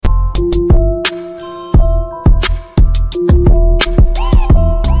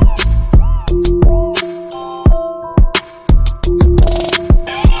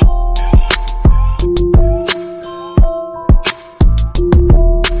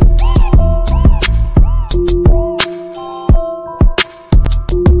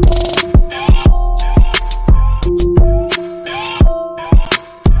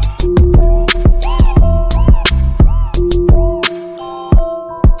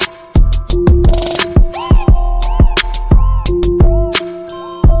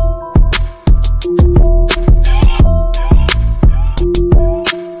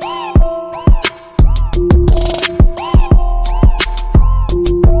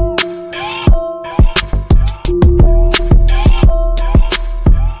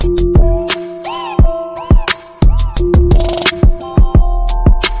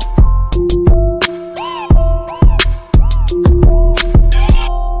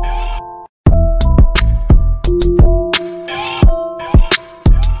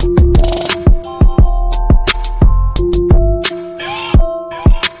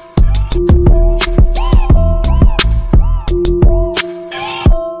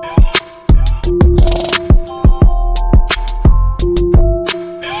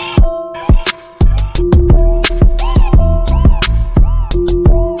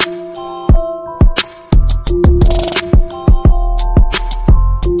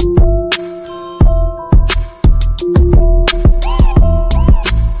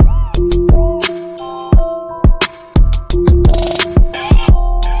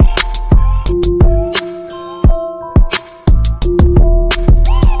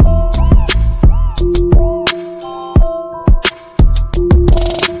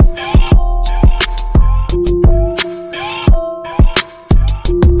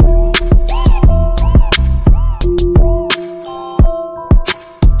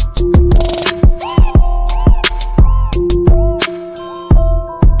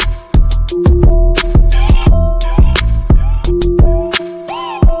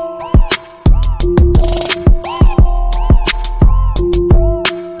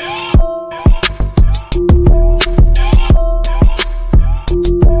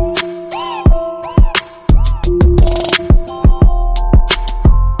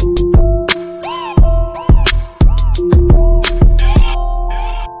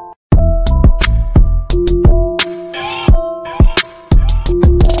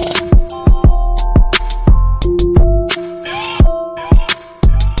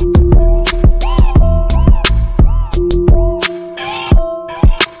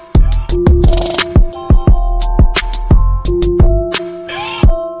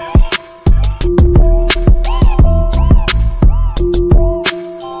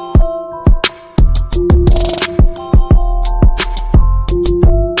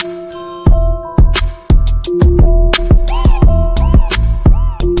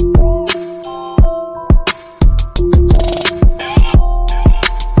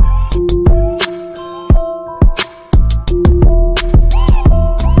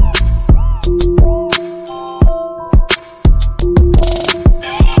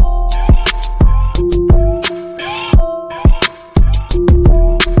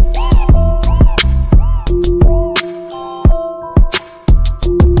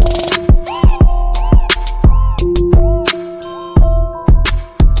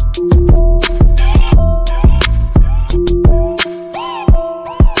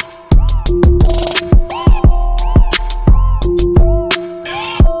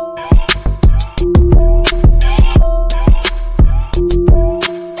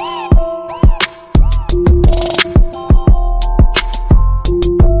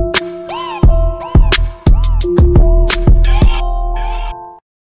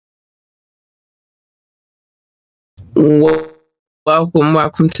Well,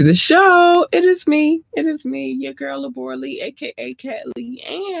 welcome to the show. It is me, your girl Laborly, aka Cat Lee,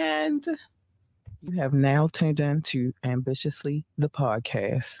 and you have now tuned in to Ambitiously the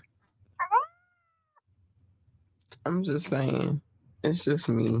podcast. I'm just saying, it's just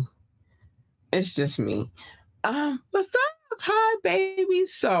me. It's just me. What's up? Hi, baby.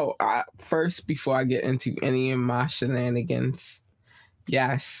 So, first, before I get into any of my shenanigans,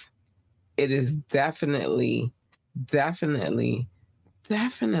 yes, it is definitely. Hold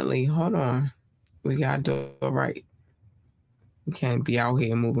on. We gotta do it right. We can't be out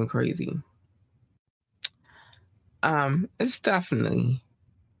here moving crazy. It's definitely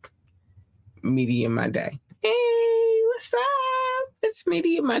media my day. Hey, what's up? It's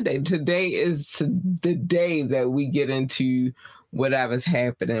media my day. Today is the day that we get into whatever's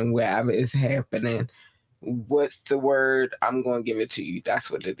happening, wherever it's happening. What's the word? I'm gonna give it to you. That's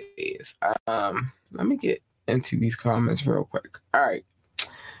what it is. Let me get into these comments real quick. All right.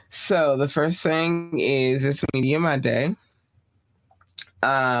 So the first thing is it's media my day.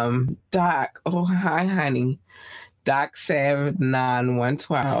 Doc. Oh, hi, honey. Doc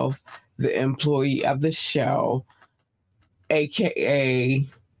 79112, the employee of the show, aka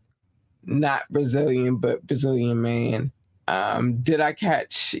not Brazilian but Brazilian man. Did I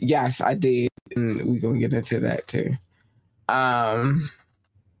catch? Yes, I did, and we're gonna get into that too.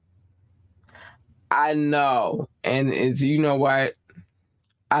 I know, and it's you know what?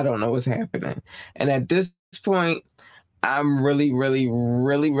 I don't know what's happening, and at this point, I'm really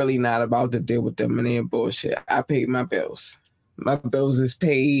not about to deal with them and their bullshit. I paid my bills. My bills is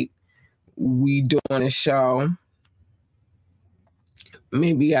paid. We doing a show.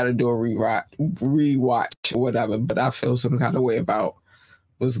 Maybe got to do a rewatch, or whatever. But I feel some kind of way about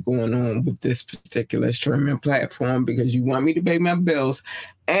what's going on with this particular streaming platform because you want me to pay my bills,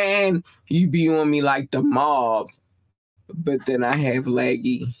 and you be on me like the mob. But then I have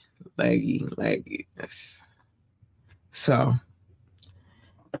laggy. So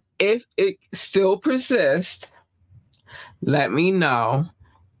if it still persists, let me know.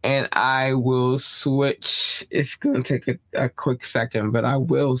 And I will switch. It's going to take a quick second, but I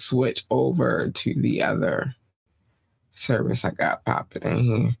will switch over to the other service I got popping in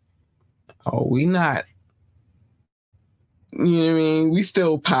here. Oh, we not. You know what I mean? We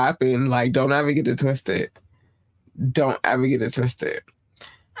still popping. Like, don't ever get it twisted. But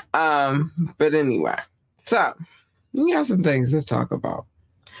anyway. So, we got some things to talk about.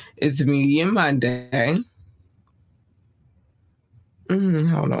 It's Media Monday.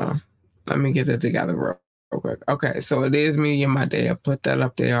 Hold on. Let me get it together real quick. Okay, so it is Media Monday. I put that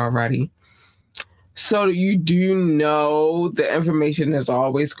up there already. So you do know the information is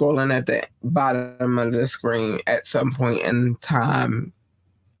always scrolling at the bottom of the screen at some point in time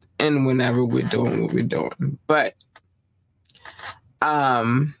and whenever we're doing what we're doing. But, you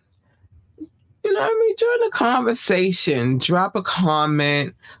know what I mean? Join the conversation. Drop a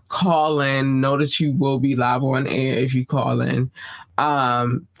comment. Call in. Know that you will be live on air if you call in.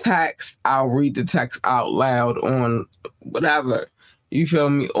 Text. I'll read the text out loud on whatever. You feel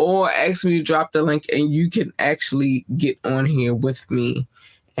me? Or actually drop the link and you can actually get on here with me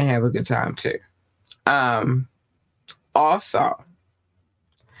and have a good time too. Also,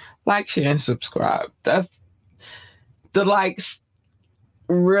 like, share, and subscribe. That's the likes.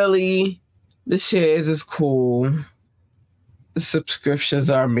 Really, the shares is cool. The subscriptions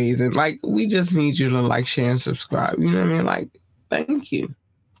are amazing. Like, we just need you to like, share, and subscribe. You know what I mean? Like, thank you.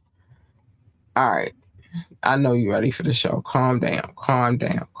 All right. I know you're ready for the show. Calm down.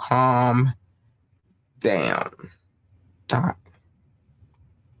 Doc.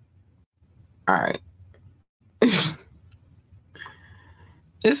 All right.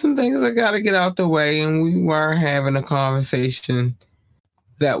 There's some things I got to get out the way, and we were having a conversation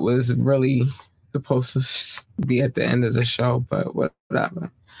that was really supposed to be at the end of the show, but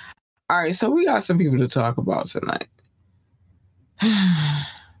whatever. All right, so we got some people to talk about tonight.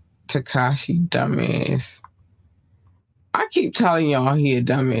 Tekashi, dumbass. I keep telling y'all he a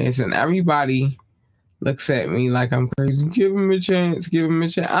dumbass, and everybody looks at me like I'm crazy. Give him a chance.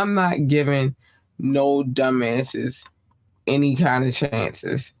 I'm not giving no dumbasses any kind of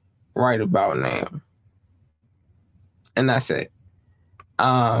chances right about now. And that's it.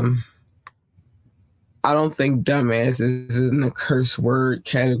 I don't think dumbass is in the curse word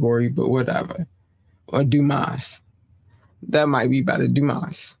category, but whatever. Or Dumas. That might be better,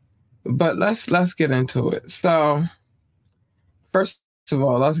 Dumas. But let's get into it. So, first of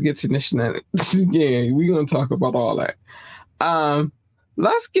all, let's get to the shenanigans. Yeah, we're gonna talk about all that.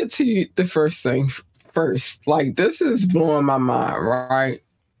 Let's get to the first thing first. Like, this is blowing my mind, right?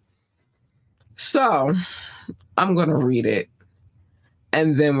 So, I'm going to read it,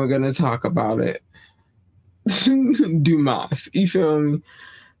 and then we're going to talk about it. Dumas. You feel me?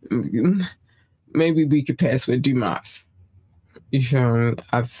 Maybe we could pass with Dumas. You feel me?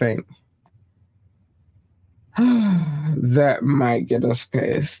 I think that might get us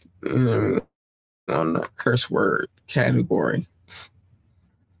past on the curse word category.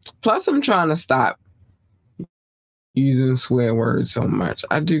 Plus, I'm trying to stop using swear words so much.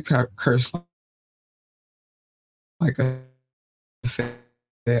 I do curse like a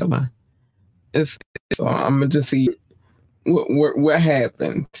sailor. So I'm gonna just see what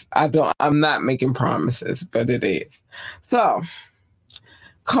happens. I'm not making promises, but it is. So,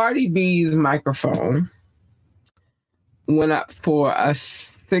 Cardi B's microphone went up for a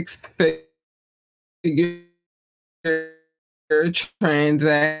 6-figure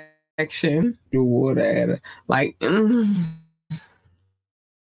transaction. Like,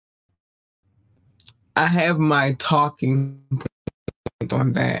 I have my talking point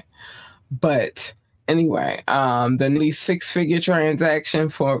on that, but anyway, the nearly 6-figure transaction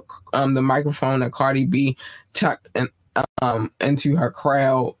for the microphone that Cardi B chucked into her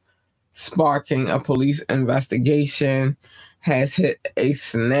crowd, sparking a police investigation, has hit a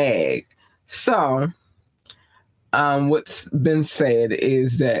snag. So, what's been said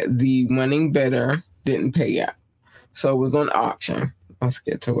is that the winning bidder didn't pay out. So it was on auction. Let's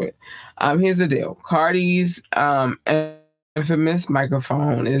get to it. Here's the deal. Cardi's infamous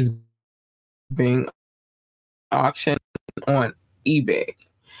microphone is being auctioned on eBay.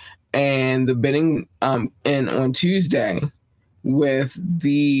 And the bidding and on Tuesday with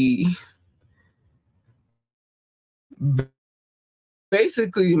the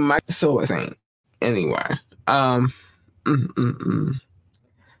basically Microsoft anyway. That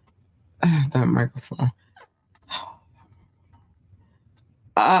microphone.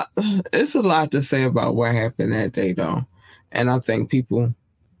 It's a lot to say about what happened that day, though, and I think people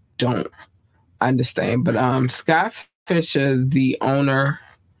don't understand. But Scott Fisher, the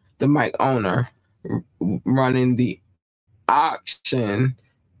mic owner running the auction,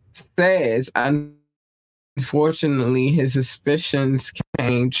 says unfortunately his suspicions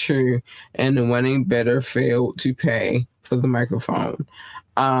came true, and the winning bidder failed to pay for the microphone.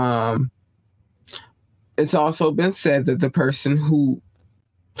 It's also been said that the person who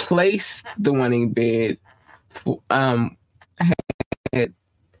placed the winning bid had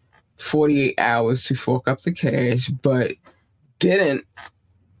 48 hours to fork up the cash, but didn't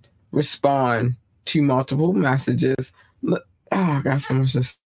respond to multiple messages. I got so much to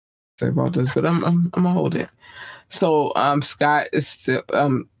say about this, but I'm gonna hold it. So Scott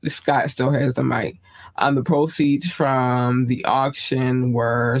still has the mic. The proceeds from the auction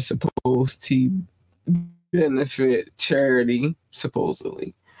were supposed to benefit charity,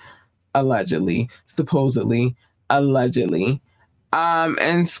 supposedly. Allegedly.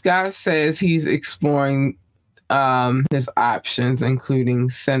 And Scott says he's exploring his options, including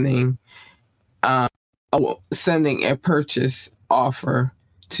sending a purchase offer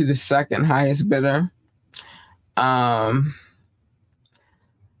to the second highest bidder.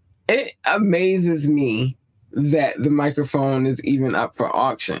 It amazes me that the microphone is even up for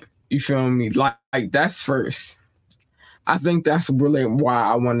auction. You feel me? Like that's first. I think that's really why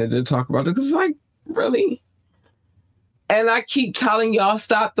I wanted to talk about it. Because, like, really? And I keep telling y'all,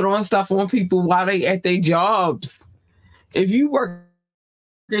 stop throwing stuff on people while they at their jobs. If you work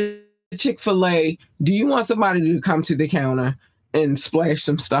at Chick-fil-A, do you want somebody to come to the counter and splash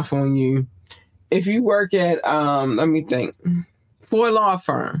some stuff on you? If you work at, let me think, for a law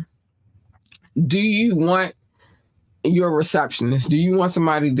firm, do you want your receptionist, do you want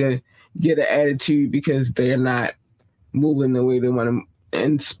somebody to get an attitude because they're not moving the way they want to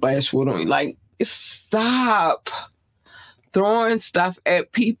and splash wood on you? Like, stop throwing stuff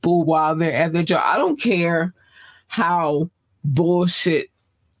at people while they're at their job. I don't care how bullshit.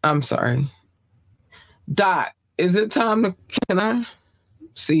 I'm sorry. Doc, is it time to, can I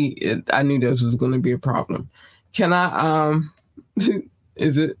see? I knew this was going to be a problem. Can I,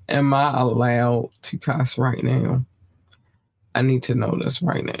 am I allowed to cuss right now? I need to know this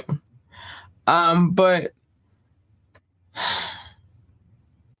right now. But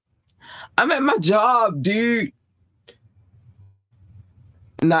I'm at my job, dude.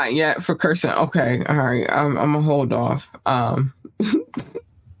 Not yet for cursing. Okay, all right. I'm gonna hold off.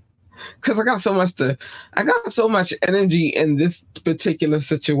 Because I got so much energy in this particular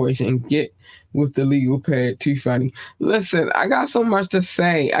situation. Get with the legal pad, too funny. Listen, I got so much to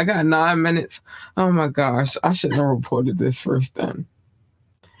say. I got 9 minutes. Oh my gosh, I shouldn't have reported this first then.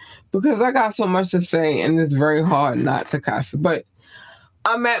 Because I got so much to say, and it's very hard not to cuss. But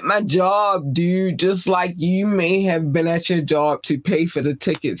I'm at my job, dude, just like you may have been at your job to pay for the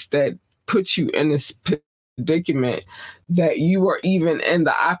tickets that put you in this predicament, that you were even in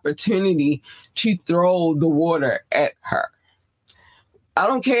the opportunity to throw the water at her. I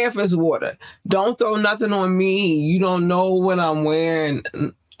don't care if it's water. Don't throw nothing on me. You don't know what I'm wearing.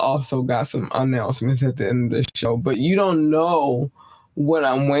 Also got some announcements at the end of the show, but you don't know what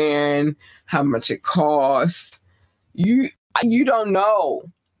I'm wearing, how much it costs. You don't know.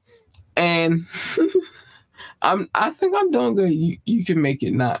 And I think I'm doing good. You can make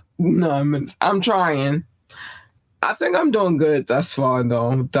it not. No, I'm trying. I think I'm doing good thus far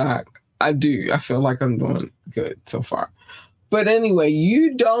though, Doc. I do. I feel like I'm doing good so far. But anyway,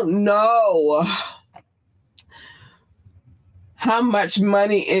 you don't know how much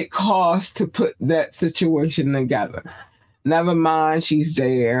money it costs to put that situation together. Never mind, she's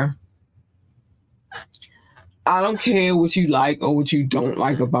there. I don't care what you like or what you don't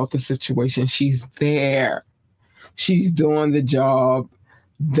like about the situation. She's there. She's doing the job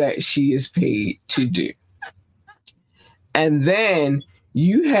that she is paid to do. And then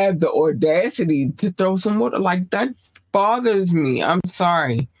you have the audacity to throw some water. Like, that bothers me. I'm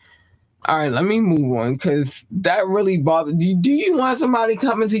sorry. All right, let me move on because that really bothers you. Do you want somebody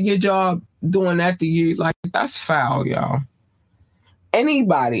coming to your job doing that to you? Like, that's foul, y'all.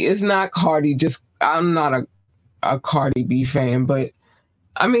 Anybody. It's not Cardi. I'm not a Cardi B fan, but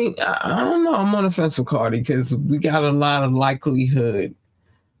I mean, I don't know. I'm on the fence with Cardi because we got a lot of likelihood.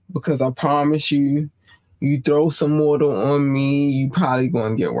 Because I promise you, you throw some water on me, you probably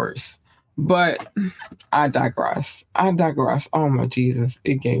going to get worse. But I digress. Oh my Jesus,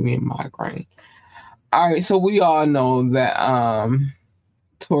 it gave me a migraine. All right, so we all know that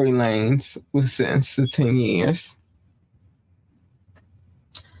Tory Lanez was sentenced to 10 years.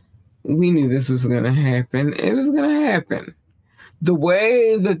 We knew this was going to happen. It was going to happen. The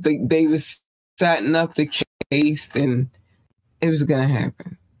way that they was setting up the case, and it was going to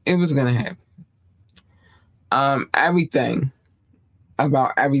happen. It was going to happen. Everything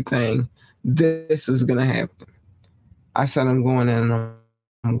about everything, this was going to happen. I said I'm going in and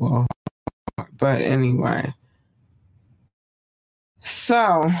I'm going hard. But anyway.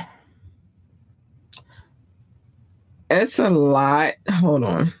 So, it's a lot. Hold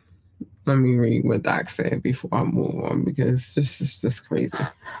on. Let me read what Doc said before I move on because this is just crazy.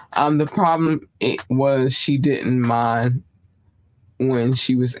 The problem was she didn't mind when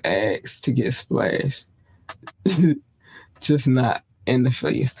she was asked to get splashed. Just not in the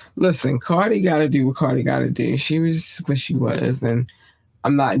face. Listen, Cardi got to do what Cardi got to do. She was what she was, and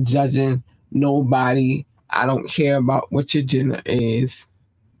I'm not judging nobody. I don't care about what your gender is.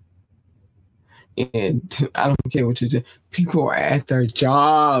 And I don't care what your gender. People are at their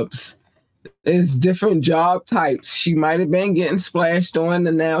jobs. There's different job types. She might have been getting splashed on,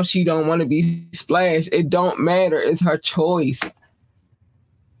 and now she don't want to be splashed. It don't matter. It's her choice.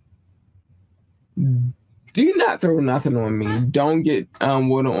 Do not throw nothing on me. Don't get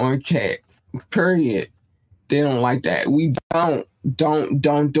water on cat. Period. They don't like that. We don't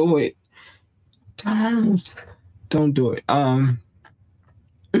do it. Don't do it.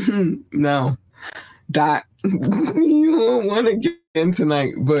 No. Dot. You won't want to get in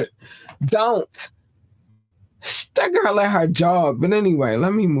tonight, but don't. That girl at her job. But anyway,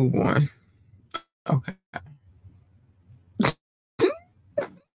 let me move on. Okay.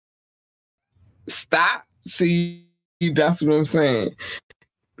 Stop. See, that's what I'm saying.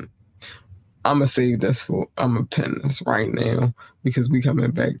 I'm going to save this I'm going to pin this right now because we coming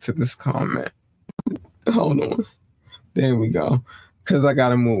back to this comment. Hold on. There we go. Because I got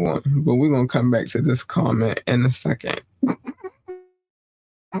to move on. But we're going to come back to this comment in a second.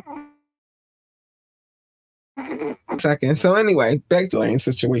 So anyway, back to Lane's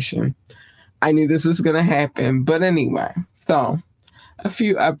situation. I knew this was going to happen. But anyway, so a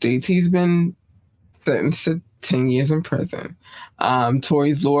few updates. He's been sentenced to 10 years in prison.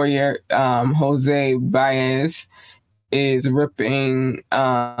 Tory's lawyer, Jose Baez, is ripping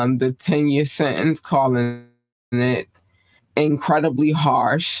the 10-year sentence, calling it incredibly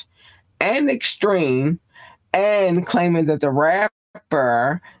harsh and extreme, and claiming that the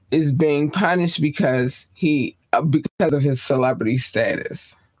rapper is being punished because of his celebrity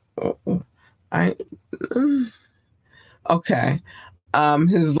status. Okay.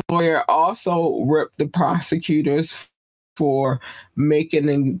 His lawyer also ripped the prosecutors for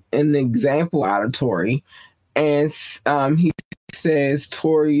making an example out of Tory, and he says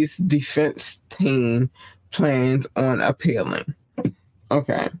Tory's defense team plans on appealing.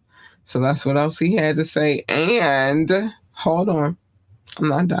 Okay, so that's what else he had to say. And hold on, I'm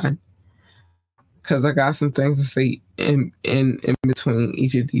not done. because I got some things to say in between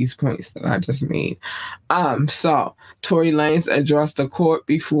each of these points that I just made. So Tory Lanez addressed the court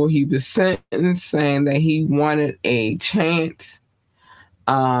before he was sentenced, saying that he wanted a chance.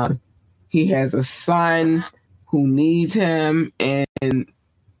 He has a son who needs him, and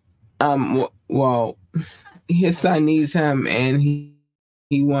well, his son needs him, and he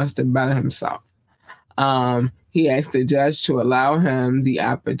wants to better himself. He asked the judge to allow him the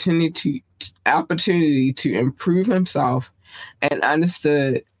opportunity to improve himself, and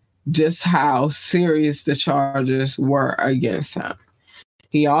understood just how serious the charges were against him.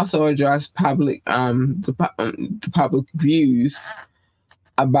 He also addressed the public views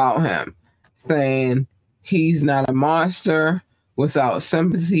about him, saying he's not a monster without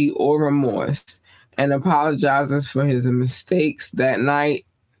sympathy or remorse, and apologizes for his mistakes that night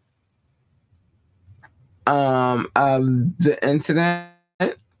of the incident.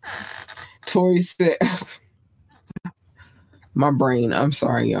 Tory said, my brain, I'm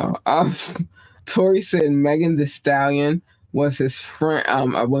sorry, y'all. Tory said Megan Thee Stallion was his friend,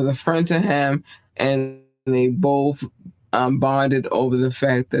 was a friend to him, and they both bonded over the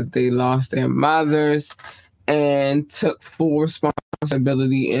fact that they lost their mothers, and took full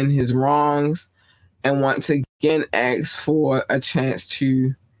responsibility in his wrongs, and once again asked for a chance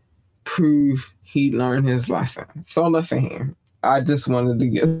to prove he learned his lesson. So listen here. I just wanted to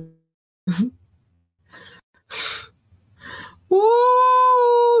get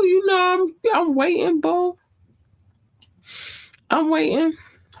Ooh, I'm waiting, boo. I'm waiting.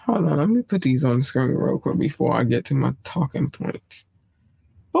 Hold on, let me put these on the screen real quick before I get to my talking points.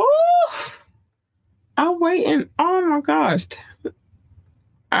 Ooh, I'm waiting. Oh my gosh. All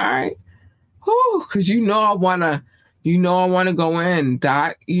right. Ooh, because I wanna go in,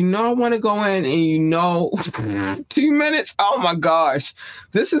 Doc. I wanna go in, and 2 minutes. Oh my gosh,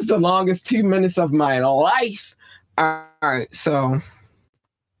 this is the longest 2 minutes of my life. All right, so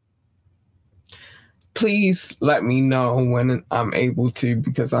please let me know when I'm able to,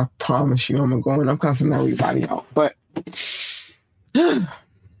 because I promise you I'm going. I'm cussing everybody out, but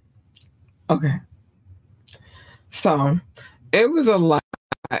okay. So it was a lot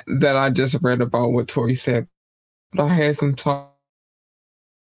that I just read about what Tory said. But I had some talking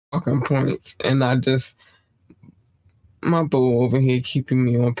points, and my boo over here keeping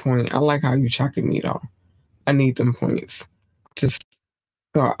me on point. I like how you checking me though. I need them points. Just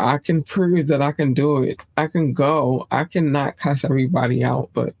so I can prove that I can do it. I can go. I can not cuss everybody out,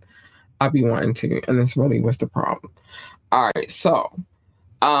 but I be wanting to, and that's really what's the problem. All right, so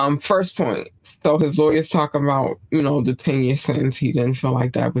first point. So his lawyers talking about, the 10-year sentence. He didn't feel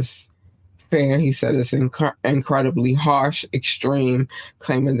like that was fair. He said it's incredibly harsh, extreme,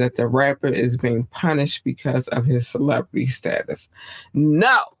 claiming that the rapper is being punished because of his celebrity status.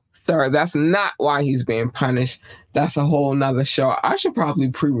 No, sir, that's not why he's being punished. That's a whole nother show. I should probably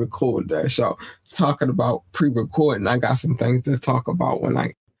pre-record that show. Talking about pre-recording, I got some things to talk about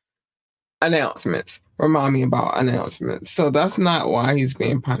announcements. Remind me about announcements. So that's not why he's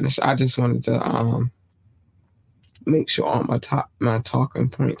being punished. I just wanted to make sure all my talking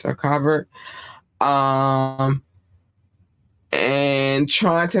points are covered. And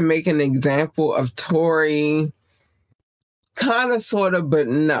trying to make an example of Tory, kind of, sort of, but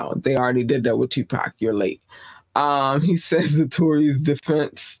no, they already did that with Tupac. You're late. He says the Tory's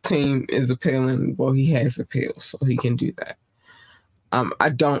defense team is appealing. Well, he has appeals, so he can do that. I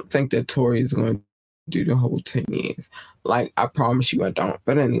don't think that Tory is going to do the whole 10 years. I promise you I don't.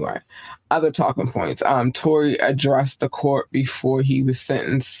 But anyway, other talking points. Tory addressed the court before he was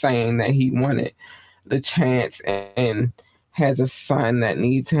sentenced, saying that he wanted the chance and has a son that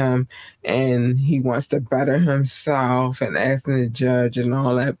needs him, and he wants to better himself, and asking the judge and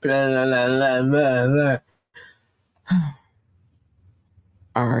all that. Blah, blah, blah, blah, blah.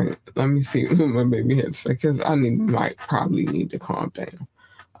 All right, let me see what my baby had to say, because I might probably need to calm down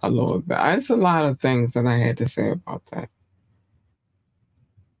a little bit. It's a lot of things that I had to say about that.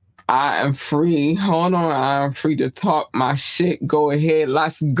 I am free. Hold on, I am free to talk my shit. Go ahead,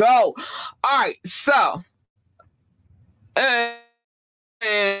 let's go. All right, so. All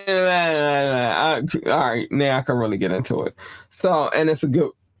right, now I can really get into it. So, and it's a good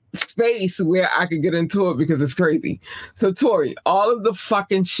space where I could get into it because it's crazy. So, Tory, all of the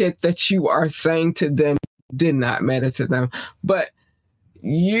fucking shit that you are saying to them did not matter to them. But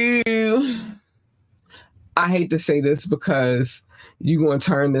I hate to say this because you're going to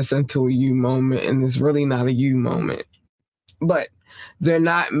turn this into a you moment, and it's really not a you moment. But they're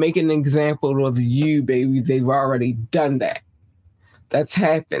not making an example of you, baby. They've already done that. That's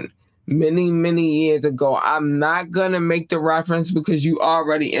happened. many, many years ago. I'm not going to make the reference because you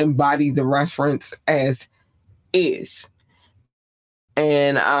already embody the reference as is.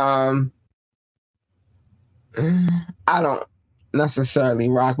 And I don't necessarily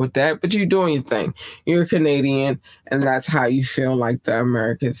rock with that, but you're doing your thing. You're a Canadian, and that's how you feel like the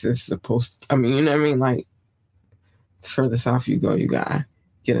Americans is supposed to. I mean, you know what I mean? Like, further south you go, you gotta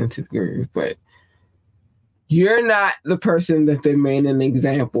get into the groove. But you're not the person that they made an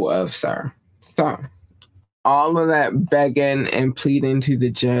example of, sir. So, all of that begging and pleading to the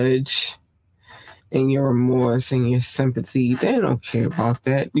judge and your remorse and your sympathy, they don't care about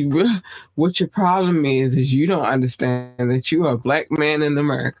that. What your problem is you don't understand that you are a black man in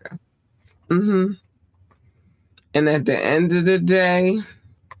America. Mm-hmm. And at the end of the day,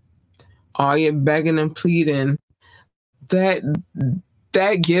 all your begging and pleading, that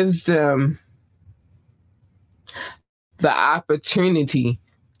gives them the opportunity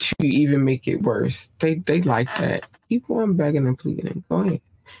to even make it worse. They like that. Keep on begging and pleading. Go ahead.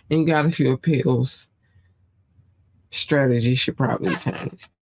 And you got a few appeals. Strategy should probably change.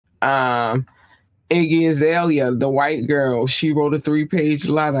 Iggy Azalea, the white girl, she wrote a 3-page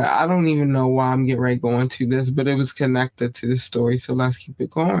letter. I don't even know why I'm getting ready to go into this, but it was connected to the story, so let's keep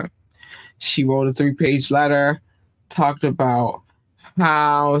it going. She wrote a 3-page letter, talked about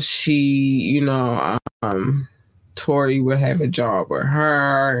how she, Tori would have a job with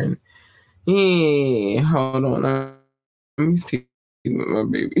her, and yeah, hold on, let me see what my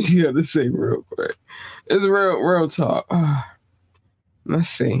baby had to say real quick. It's real talk. Let's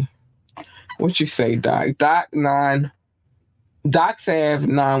see. What you say, Doc? Doc Sav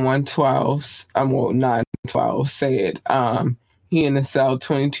 912 said he in the cell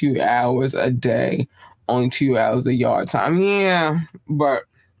 22 hours a day, only 2 hours of yard time. Yeah, but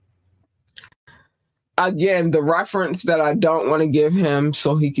again, the reference that I don't want to give him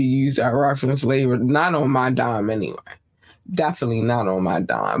so he could use that reference later, not on my dime anyway. Definitely not on my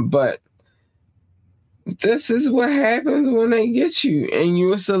dime. But this is what happens when they get you and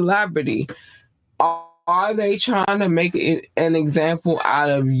you're a celebrity. Are they trying to make it an example out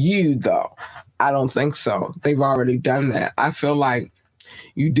of you, though? I don't think so. They've already done that. I feel like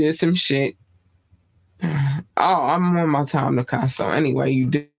you did some shit. Oh, I'm on my time to cuss. So anyway, you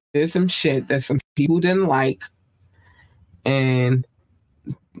did some shit that some people didn't like, and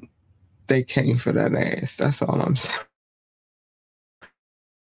they came for that ass. That's all I'm saying.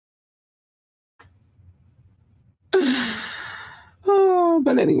 Oh,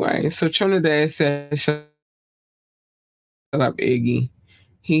 but anyway, so Trinidad said, "Shut up, Iggy.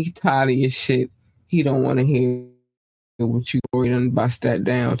 He tired of your shit. He don't want to hear what you already done bust that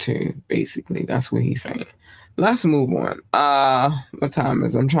down to." Basically, that's what he's saying. Let's move on. What time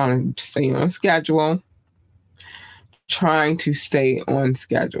is it? I'm trying to stay on schedule.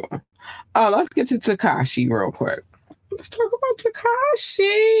 Let's get to Tekashi real quick. Let's talk about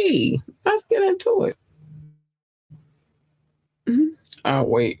Tekashi. Let's get into it.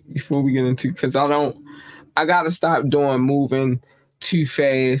 Wait, before we get into, because I gotta stop moving too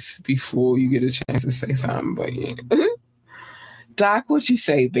fast before you get a chance to say something. But yeah. Doc, what you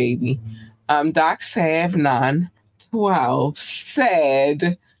say, baby? Doc Sav 912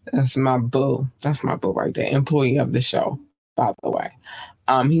 said, that's my boo right there, employee of the show, by the way.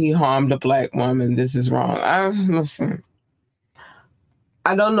 He harmed a black woman. This is wrong. Listen,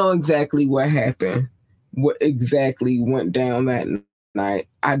 I don't know exactly what happened, what exactly went down that night.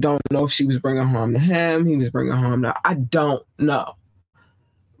 I don't know if she was bringing harm to him. He was bringing harm to. I don't know,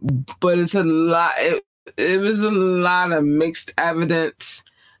 but it's a lot. It was a lot of mixed evidence,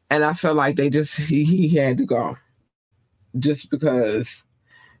 and I feel like he had to go, just because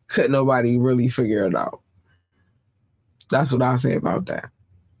couldn't nobody really figure it out. That's what I say about that.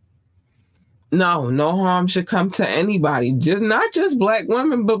 No harm should come to anybody, not just black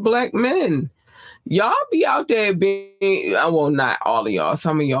women, but black men. Y'all be out there being, well, not all of y'all.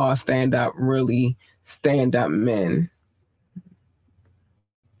 Some of y'all really stand up men.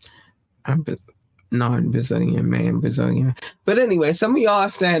 I'm non-Brazilian man, Brazilian. But anyway, some of y'all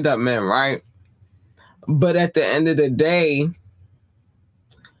stand up men, right? But at the end of the day,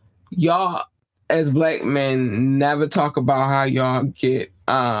 y'all as black men never talk about how y'all get,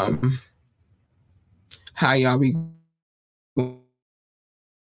 how y'all be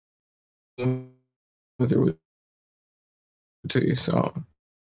through too. So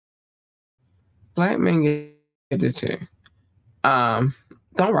black men get it too. Don't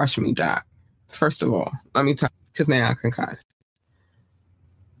rush me, Doc. First of all, let me talk, because now I can cuss.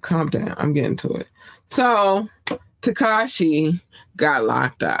 Calm down. I'm getting to it. So Tekashi got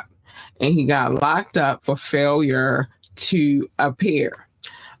locked up, and he got locked up for failure to appear.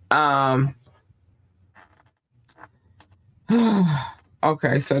 Um,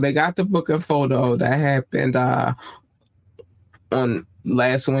 okay, so they got the booking photo that happened on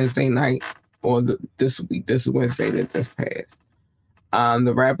last Wednesday night, or this week. This Wednesday that just passed.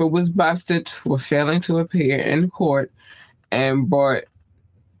 The rapper was busted for failing to appear in court and brought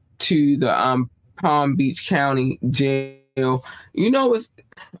to the Palm Beach County Jail. You know what's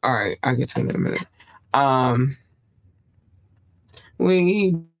all right? I'll get to it in a minute. When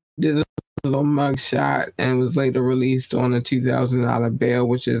he did a little mugshot and was later released on a $2,000 bail,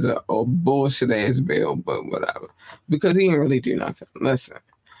 which is a bullshit ass bail, but whatever, because he didn't really do nothing. Listen,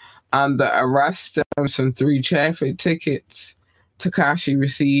 the arrest stems from 3 traffic tickets Tekashi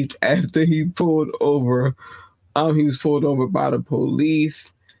received after he pulled over. He was pulled over by the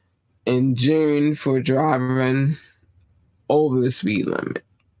police in June for driving over the speed limit.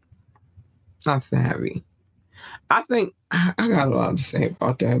 Nothing heavy. I think I got a lot to say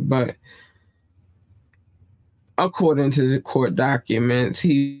about that, but according to the court documents,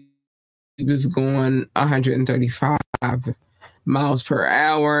 he was going 135 miles per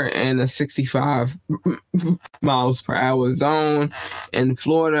hour in a 65 miles per hour zone in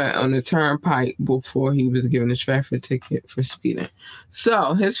Florida on the turnpike before he was given a traffic ticket for speeding.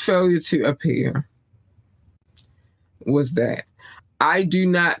 So his failure to appear was that. I do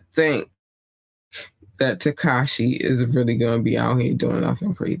not think that Tekashi is really going to be out here doing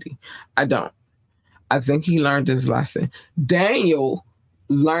nothing crazy. I don't. I think he learned his lesson. Daniel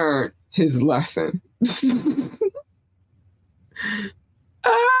learned his lesson.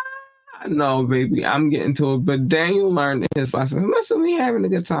 No, baby, I'm getting to it. But Daniel learned his lesson. Listen, we having a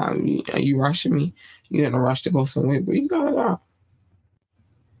good time. Are you rushing me? You in a rush to go somewhere, but you gotta go.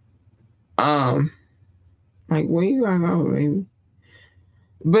 Like where you gotta go, baby?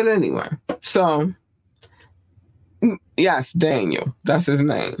 But anyway, so yes, Daniel, that's his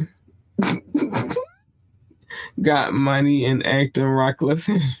name. Got money and acting reckless.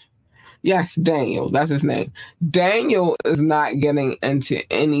 Yes, Daniel, that's his name. Daniel is not getting into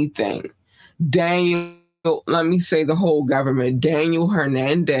anything. Daniel, let me say the whole government. Daniel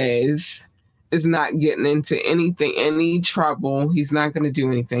Hernandez is not getting into anything, any trouble. He's not going to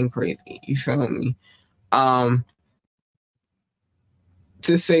do anything crazy. You feel me?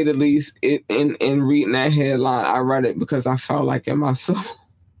 To say the least, in reading that headline, I read it because I felt like in my soul,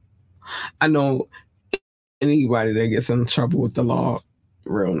 I know anybody that gets in trouble with the law,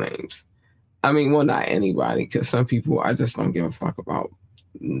 real names. I mean, well, not anybody, because some people I just don't give a fuck about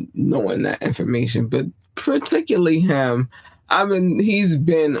knowing that information, but particularly him. He's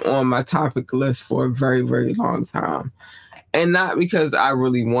been on my topic list for a very, very long time. And not because I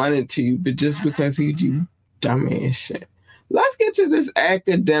really wanted to, but just because he do dumbass shit. Let's get to this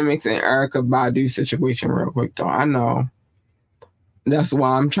academics and Erykah Badu situation real quick, though. I know. That's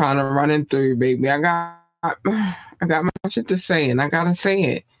why I'm trying to run it through, baby. I got my shit to say, and I gotta say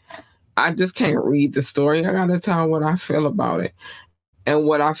it. I just can't read the story. I gotta tell what I feel about it. And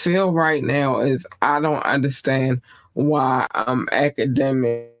what I feel right now is I don't understand why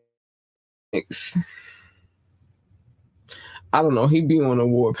academics, I don't know, he be on a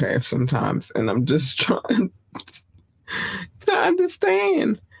warpath sometimes, and I'm just trying to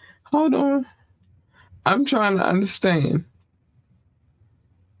understand. Hold on. I'm trying to understand.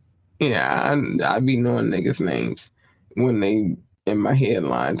 Yeah, I be knowing niggas' names when they in my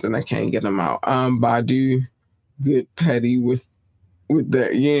headlines and I can't get them out. Badu get petty with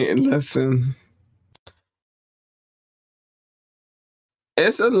that. Yeah, listen.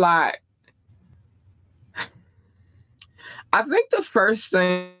 It's a lot. I think the first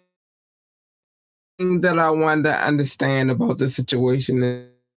thing that I wanted to understand about the situation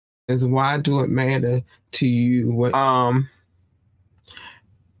is why do it matter to you what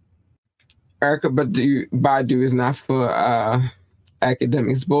Erykah Badu is not for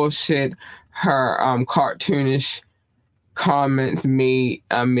academics bullshit. Her cartoonish comments may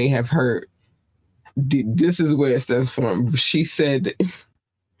have hurt. This is where it stems from. She said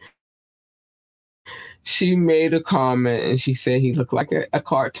she made a comment and she said he looked like a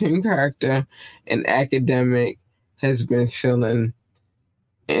cartoon character, and academic has been feeling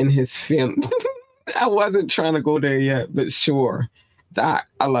in his feelings. I wasn't trying to go there yet, but sure. Doc,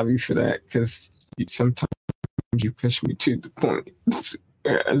 I love you for that because sometimes you push me to the point.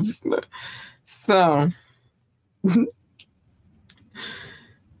 So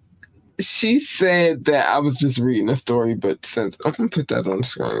she said that I was just reading a story, but since I'm gonna put that on the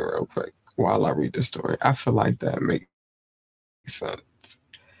screen real quick while I read the story, I feel like that makes sense.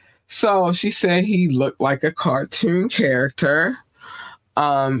 So she said he looked like a cartoon character,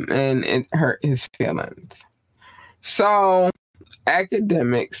 and it hurt his feelings. So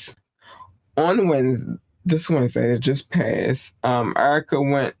academics on this Wednesday that just passed. Erica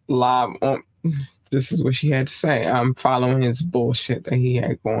went live on. This is what she had to say. I'm following his bullshit that he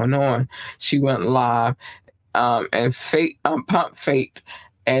had going on. She went live and pump faked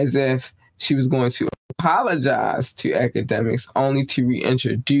as if she was going to apologize to academics, only to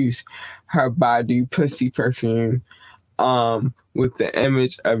reintroduce her Badu pussy perfume with the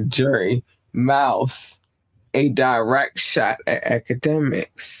image of Jerry Mouse, a direct shot at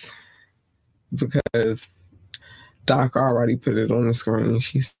academics, because Doc already put it on the screen.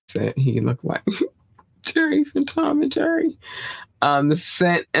 She said he looked like Jerry from Tom and Jerry. The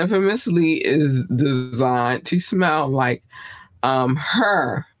scent infamously is designed to smell like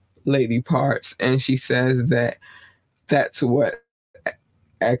her lady parts, and she says that that's what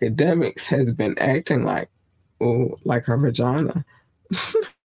academics has been acting like, like her vagina.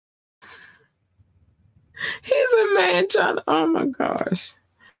 He's a man trying to, oh my gosh.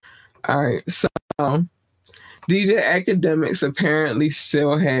 All right, so DJ Academics apparently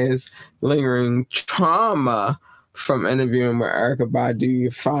still has lingering trauma from interviewing with Erykah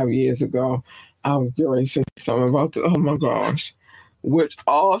Badu 5 years ago. I was going to say something about this. Oh my gosh. Which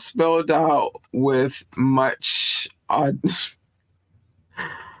all spelled out with much honesty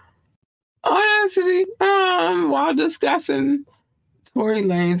while discussing Tory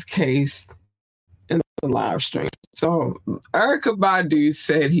Lane's case in the live stream. So Erykah Badu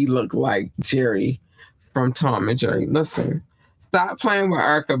said he looked like Jerry from Tom and Jerry. Listen, stop playing with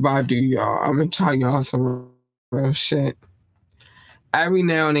Erykah Badu, y'all. I'm gonna tell y'all some real shit. Every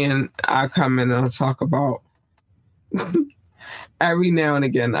now and then I come in and I talk about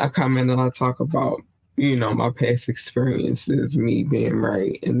my past experiences, me being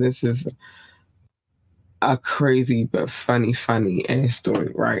married, and this is a crazy but funny ass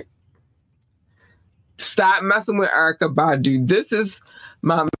story, right? Stop messing with Erykah Badu. This is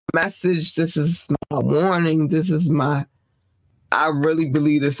my message. This is my warning. I really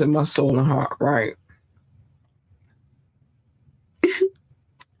believe this in my soul and heart, right?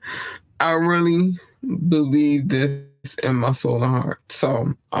 I really believe this in my soul and heart.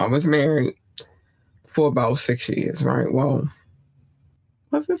 So I was married for about 6 years, right? Well,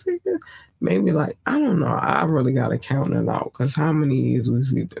 what's it 6 years? Maybe I don't know. I really got to count it out because how many years we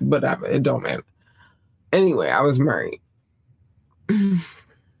sleep, but it don't matter. Anyway, I was married. The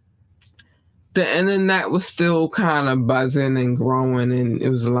internet was still kind of buzzing and growing, and it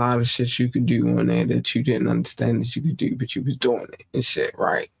was a lot of shit you could do on there that you didn't understand that you could do, but you was doing it and shit,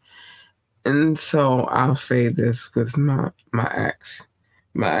 right? And so I'll say this with my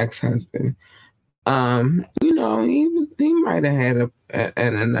ex-husband. He might have had an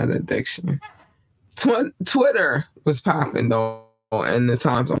internet addiction. Twitter was popping though, in the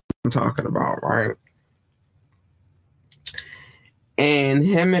times I'm talking about, right? And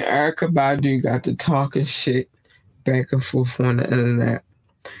him and Erykah Badu got to talking shit back and forth on the internet.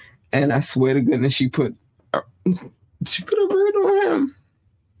 And I swear to goodness, she put a root on him.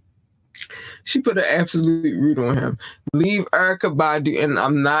 She put an absolute root on him. Leave Erykah Badu, and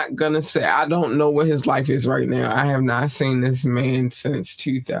I'm not going to say, I don't know what his life is right now. I have not seen this man since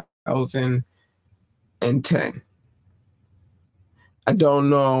 2010. I don't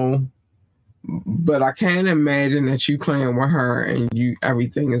know, but I can't imagine that you playing with her and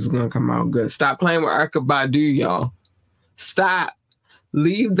everything is going to come out good. Stop playing with Erykah Badu, y'all. Stop.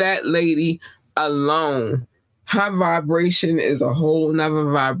 Leave that lady alone. Her vibration is a whole nother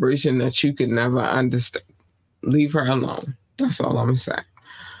vibration that you can never understand. Leave her alone. That's all I'm going to say.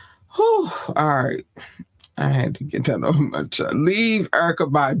 Whew, all right. I had to get that off my chest. Leave Erykah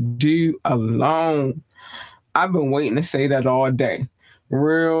Badu alone. I've been waiting to say that all day.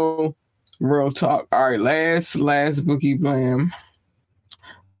 Real talk. All right, last Bookie Blam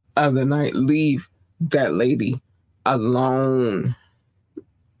of the night. Leave that lady alone.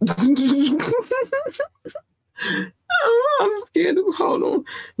 I'm scared to hold on.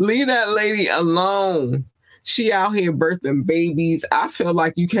 Leave that lady alone. She out here birthing babies. I feel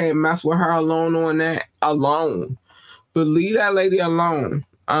like you can't mess with her alone on that. Alone. But leave that lady alone.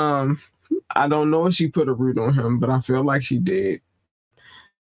 I don't know if she put a root on him, but I feel like she did.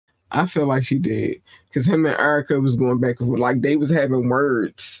 Because him and Erykah was going back and forth. Like they was having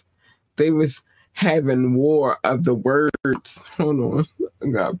words. They was having war of the words. Hold on. I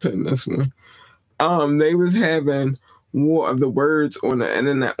gotta pin this one. They was having war of the words on the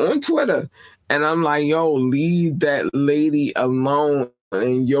internet, on Twitter. And I'm like, yo, leave that lady alone.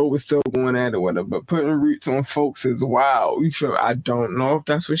 And yo was still going at it with her. But putting roots on folks is wild. You feel, I don't know if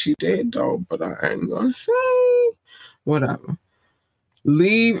that's what she did, though. But I ain't gonna say. Whatever.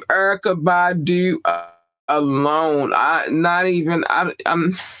 Leave Erykah Badu alone. I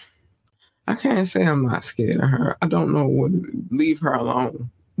can't say I'm not scared of her. I don't know what. Leave her alone.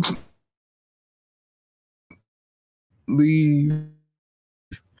 Leave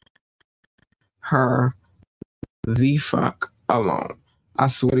her the fuck alone. I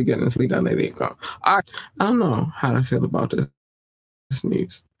swear to goodness, leave that lady alone. I don't know how to feel about this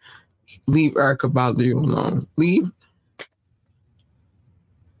news. Leave Erykah Badu alone. Leave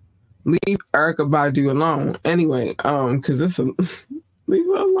Erykah Badu alone. Anyway, because it's a leave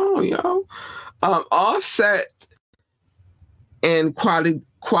her alone, y'all. Offset and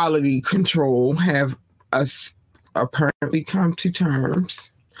quality control have us apparently come to terms.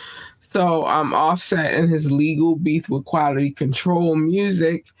 So Offset and his legal beef with Quality Control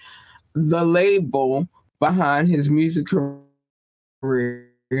Music, the label behind his music career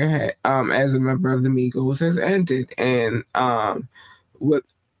as a member of the Migos, has ended, and with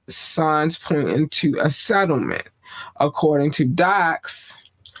signs pointing to a settlement. According to Docs,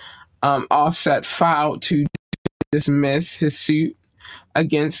 Offset filed to dismiss his suit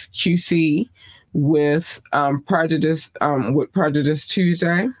against QC with Prejudice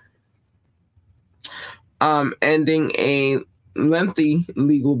Tuesday, ending a lengthy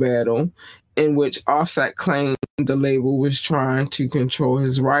legal battle in which Offset claimed the label was trying to control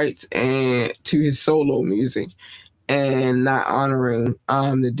his rights and to his solo music and not honoring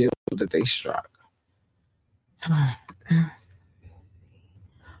the deal that they struck.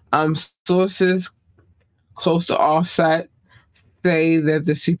 Sources close to Offset say that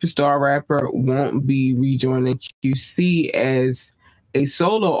the superstar rapper won't be rejoining QC as a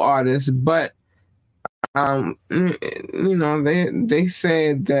solo artist, but they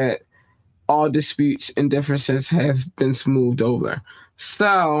said that all disputes and differences have been smoothed over.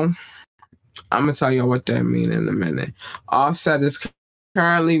 So I'm gonna tell you what that means in a minute. Offset is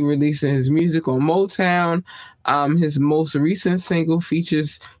currently releasing his music on Motown. His most recent single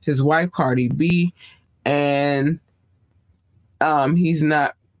features his wife Cardi B, and he's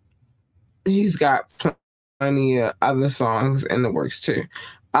got plenty of other songs in the works too.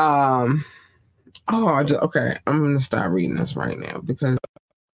 Okay, I'm gonna start reading this right now because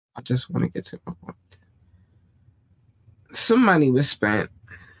I just want to get to my point. Some money was spent.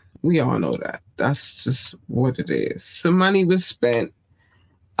 We all know that. That's just what it is. Some money was spent.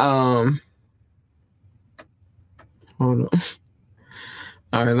 Hold on.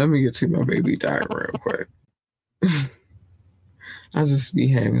 All right, let me get to my baby diet real quick. I just be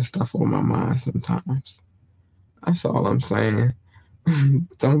having stuff on my mind sometimes. That's all I'm saying.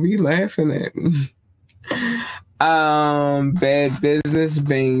 Don't be laughing at me. Bad business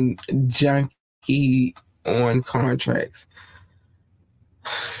being junky on contracts.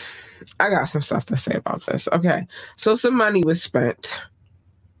 I got some stuff to say about this. Okay, so some money was spent.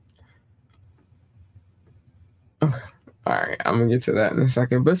 Okay. All right, I'm gonna get to that in a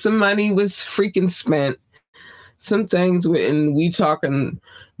second. But some money was freaking spent. Some things and we talking.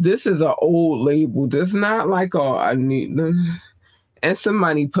 This is an old label. This not like a new. And some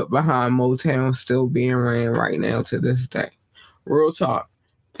money put behind Motown still being ran right now to this day. Real talk.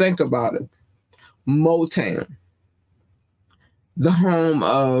 Think about it. Motown, the home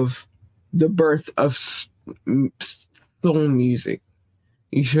of the birth of soul music.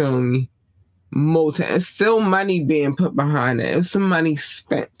 You feel me? Motown. It's still money being put behind it. It was some money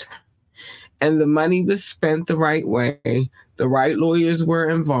spent. And the money was spent the right way. The right lawyers were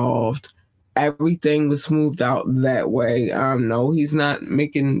involved. Everything was smoothed out that way. No, he's not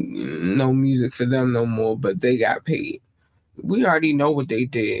making no music for them no more, but they got paid. We already know what they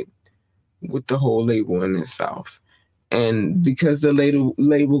did with the whole label in itself. And because the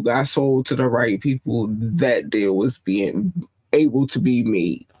label got sold to the right people, that deal was being able to be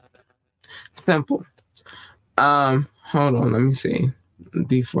made. Simple. Hold on, let me see.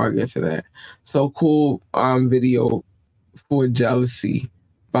 Before I get to that. So cool video for Jealousy,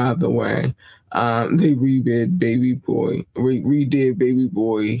 by the way. They redid Baby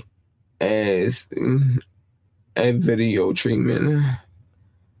Boy as a video treatment.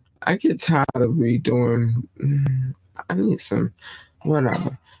 I get tired of redoing. I need some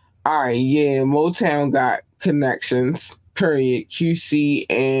whatever. All right, yeah, Motown got connections. Period. QC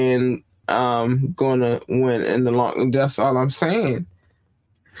and gonna win in the long. That's all I'm saying.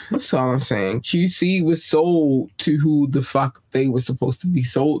 That's all I'm saying. QC was sold to who the fuck they were supposed to be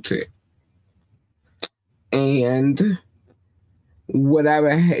sold to. And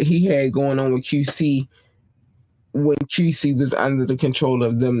whatever he had going on with QC when QC was under the control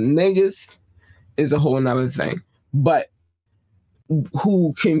of them niggas is a whole nother thing. But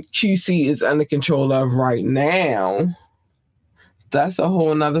who QC is under control of right now, that's a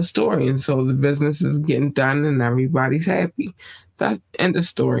whole nother story. And so the business is getting done and everybody's happy. That's end of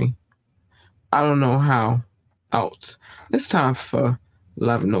story. I don't know how else. It's time for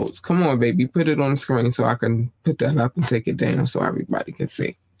love notes. Come on, baby, put it on the screen so I can put that up and take it down so everybody can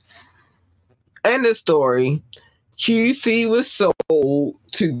see. End of story. QC was sold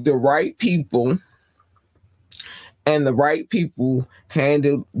to the right people, and the right people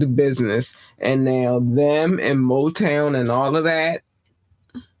handled the business. And now them and Motown and all of that,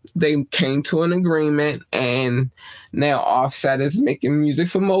 they came to an agreement, and now Offset is making music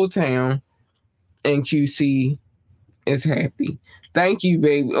for Motown, and QC is happy. Thank you,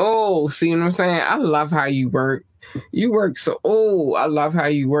 baby. Oh, see what I'm saying? I love how you work. You work so, I love how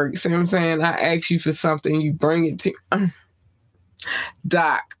you work. See what I'm saying? I ask you for something, you bring it to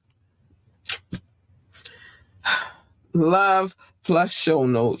Doc. Love plus show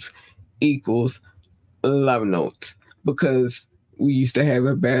notes equals love notes, because we used to have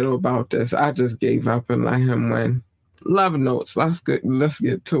a battle about this. I just gave up and let him win. Love notes. Let's get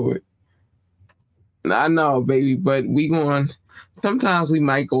to it. I know, baby, but sometimes we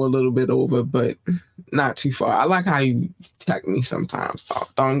might go a little bit over, but not too far. I like how you check me sometimes. So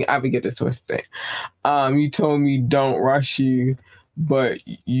don't ever get it twisted. You told me don't rush you, but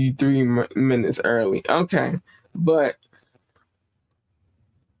you 3 minutes early. Okay, but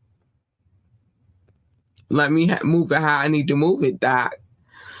let me move it how I need to move it, Doc.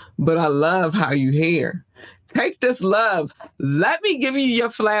 But I love how you here. Take this love. Let me give you your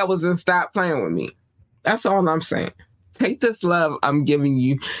flowers and stop playing with me. That's all I'm saying. Take this love I'm giving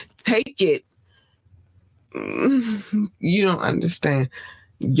you. Take it. You don't understand.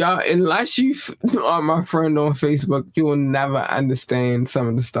 Y'all, unless you are my friend on Facebook, you will never understand some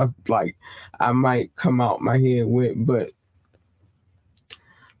of the stuff like I might come out my head with. But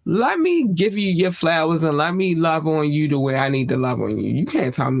let me give you your flowers and let me love on you the way I need to love on you. You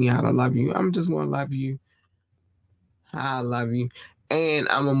can't tell me how to love you. I'm just going to love you how I love you. And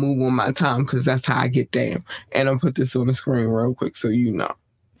I'm going to move on my time because that's how I get down. And I'll put this on the screen real quick so you know.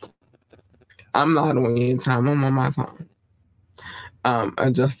 I'm not on your time. I'm on my time.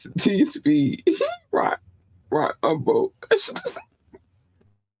 Adjusted to speed. right, a boat.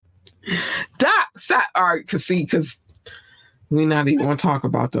 Doc, all right, because we're not even going to talk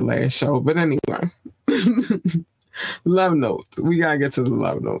about the last show. But anyway, love notes. We got to get to the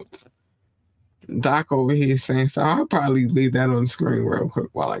love notes. Doc over here saying, so I'll probably leave that on the screen real quick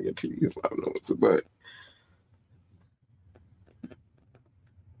while I get to these love notes. But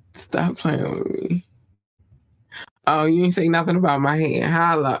stop playing with me. Oh, you ain't say nothing about my hair.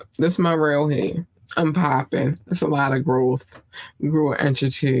 Holla. This is my real hair. I'm popping. It's a lot of growth. Grew an inch or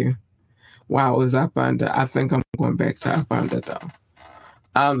two while I was up under. I think I'm going back to up under, though.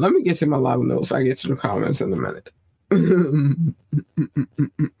 Let me get to my love notes. I'll get to the comments in a minute.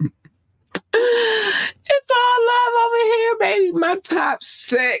 It's all love over here, baby. My top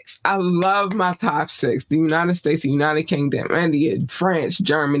 6. I love my top 6. The United States, the United Kingdom, India, France,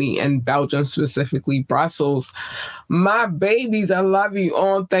 Germany, and Belgium, specifically Brussels. My babies, I love you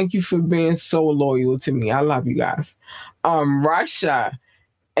all. Thank you for being so loyal to me. I love you guys. Russia,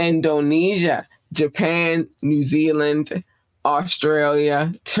 Indonesia, Japan, New Zealand,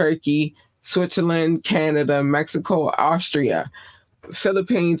 Australia, Turkey, Switzerland, Canada, Mexico, Austria,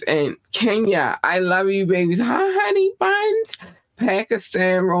 Philippines, and Kenya. I love you, babies. Hi, honey buns.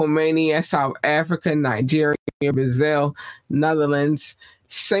 Pakistan, Romania, South Africa, Nigeria, Brazil, Netherlands,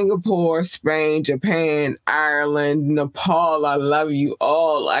 Singapore, Spain, Japan, Ireland, Nepal. I love you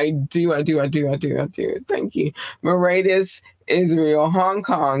all. I do. Thank you. Mauritius, Israel, Hong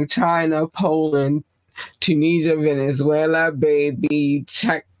Kong, China, Poland, Tunisia, Venezuela, baby,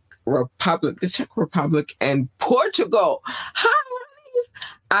 Czech Republic, and Portugal. Hi,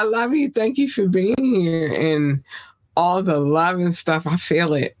 I love you. Thank you for being here and all the love and stuff. I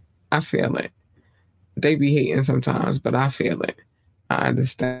feel it. They be hating sometimes, but I feel it. I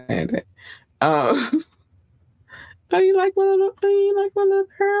understand it. Are you like one of the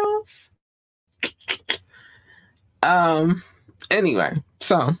girls? Anyway,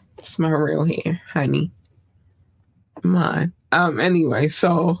 so it's my real hair, honey. Mine. Anyway,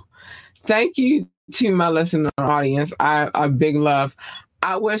 so thank you to my listening audience. I big love.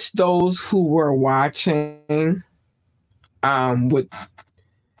 I wish those who were watching would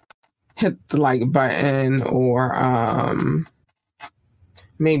hit the like button or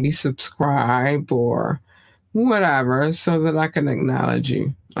maybe subscribe or whatever so that I can acknowledge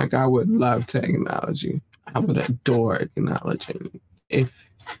you. Like I would love to acknowledge you. I would adore acknowledging you if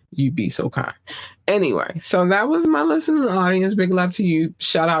you be so kind. Anyway, so that was my listening audience. Big love to you.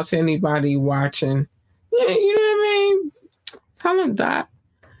 Shout out to anybody watching. Yeah, you know what I mean? Tell him that.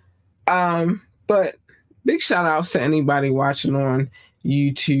 But big shout outs to anybody watching on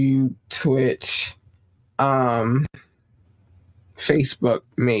YouTube, Twitch, Facebook,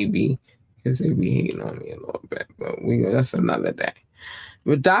 maybe, because they be hating on me a little bit, but that's another day.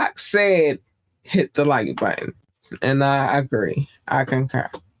 But Doc said, hit the like button, and I agree. I concur.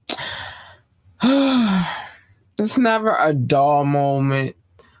 It's never a dull moment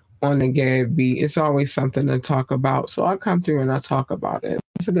on the Gab Beat. It's always something to talk about. So I come through and I talk about it.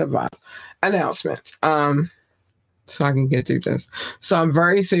 It's a good vibe. Announcements. So I can get through this. So I'm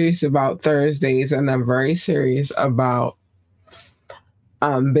very serious about Thursdays, and I'm very serious about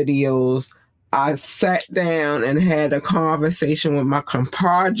videos. I sat down and had a conversation with my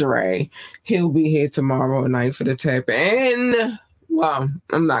compadre. He'll be here tomorrow night for the tap. And, well,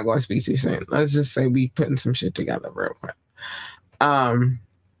 I'm not going to speak too soon. Let's just say we putting some shit together real quick.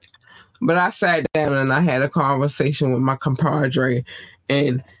 But I sat down and I had a conversation with my compadre.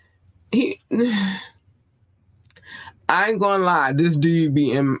 And I ain't going to lie. This dude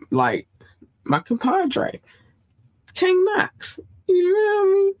be in, like, my compadre. King Max. You know what I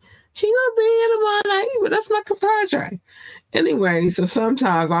mean? He gonna be here tomorrow night, but that's my compadre. Anyway, so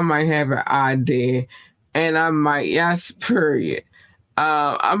sometimes I might have an idea, and I might, yes, period.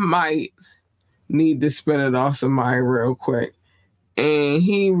 I might need to spin it off somebody real quick. And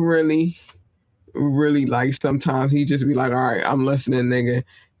he really, really, like, sometimes he just be like, all right, I'm listening, nigga.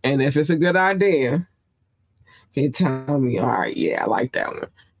 And if it's a good idea, he'll tell me, all right, yeah, I like that one.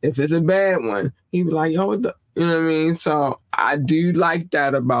 If it's a bad one, he be like, yo, what the, you know what I mean? So I do like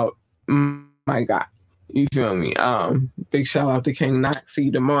that about my guy. You feel me? Big shout out to King Knox. See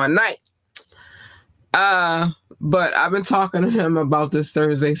you tomorrow night. But I've been talking to him about this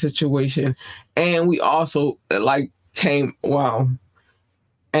Thursday situation, and we also an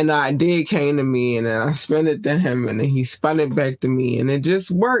idea came to me, and then I spun it to him, and then he spun it back to me, and it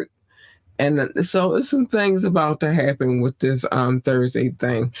just worked. And so it's some things about to happen with this Thursday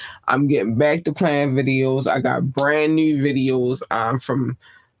thing. I'm getting back to playing videos. I got brand new videos from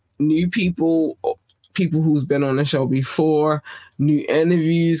new people who's been on the show before, new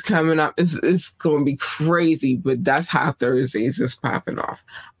interviews coming up. It's going to be crazy, but that's how Thursdays is popping off.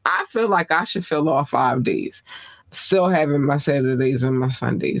 I feel like I should fill off 5 days. Still having my Saturdays and my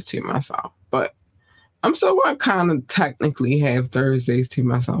Sundays to myself, but I'm still going to kind of technically have Thursdays to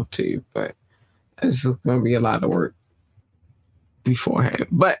myself too, but it's just going to be a lot of work beforehand.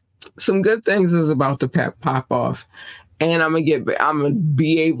 But some good things is about to pop off, and I'm gonna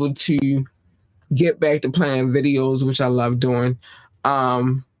be able to get back to playing videos, which I love doing.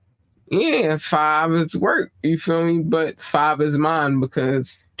 5 is work, you feel me? But 5 is mine because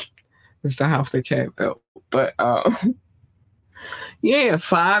it's the house that Cat built. But 5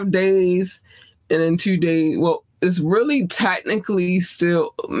 days. And then 2 days, well, it's really technically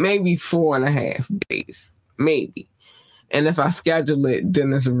still maybe 4.5 days, maybe. And if I schedule it,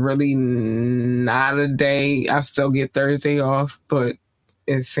 then it's really not a day. I still get Thursday off, but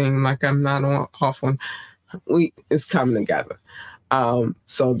it seemed like I'm not off on week. It's coming together.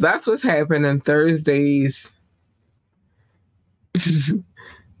 So that's what's happening. Thursdays.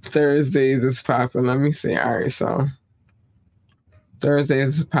 Thursdays is popping. Let me see. All right, so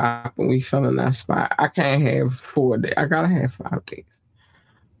Thursdays is popping. We filling that spot. I can't have 4 days. I gotta have 5 days.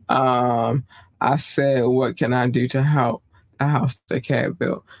 I said, what can I do to help the house that Cat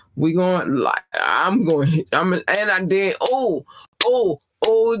built? And I did.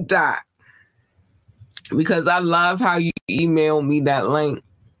 Dot. Because I love how you emailed me that link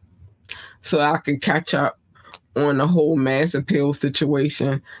so I could catch up on the whole mass appeal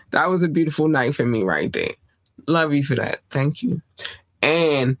situation. That was a beautiful night for me right there. Love you for that. Thank you.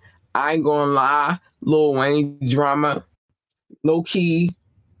 And I ain't gonna lie, Lil Wayne drama, low key.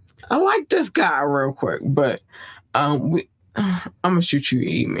 I like this guy real quick, but I'm gonna shoot you an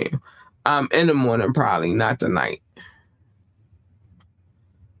email. In the morning, probably, not tonight.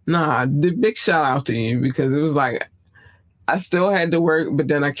 Nah, the big shout out to you because it was like I still had to work, but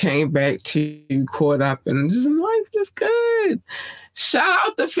then I came back to caught up and just life is good. Shout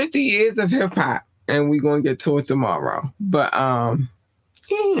out to 50 years of hip hop, and we're gonna get to it tomorrow. But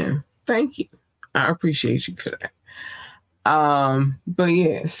thank you. I appreciate you for that.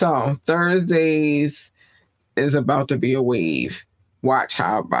 So Thursdays is about to be a wave. Watch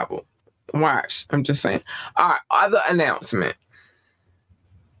how I bubble. Watch. I'm just saying. All right, other announcement.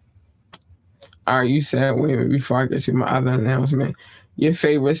 All right, you said, wait a minute, before I get to my other announcement, your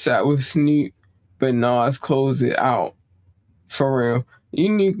favorite set with Snoop, but Nas closed it out. For real. You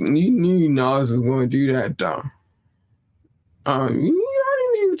knew Nas was going to do that, though. You already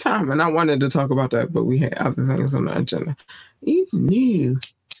knew same time, and I wanted to talk about that, but we had other things on the agenda. You knew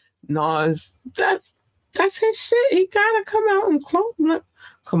Nas, that's his shit. He gotta come out and close it.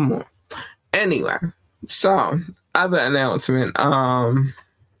 Come on. Anyway, so other announcement.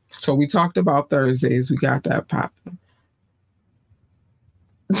 So we talked about Thursdays. We got that popping.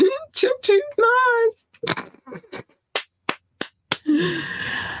 Chip Chief Nas.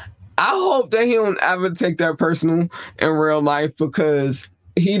 I hope that he don't ever take that personal in real life, because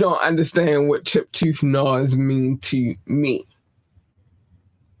he don't understand what Chip Chief Nas mean to me.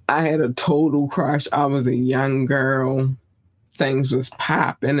 I had a total crush. I was a young girl. Things was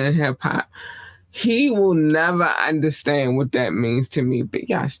popping in hip hop. He will never understand what that means to me. But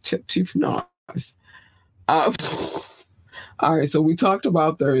yes, Chip Chief Nas. All right, so we talked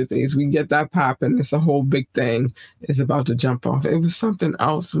about Thursdays. We get that popping. It's a whole big thing. It's about to jump off. It was something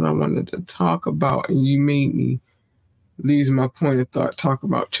else that I wanted to talk about, and you made me lose my point of thought. Talk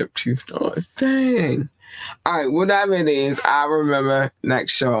about Chip Chief Nas. Dang. All right, whatever it is, I'll remember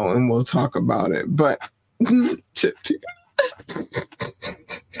next show, and we'll talk about it. But Chip Chief.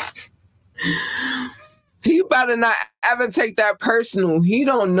 He better not ever take that personal. He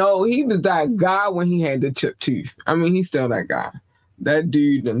don't know. He was that guy when he had the chip tooth. I mean, he's still that guy. That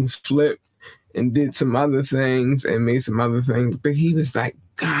dude done flipped and did some other things and made some other things. But he was that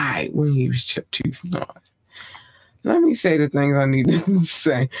guy when he was chip tooth. No. Let me say the things I need to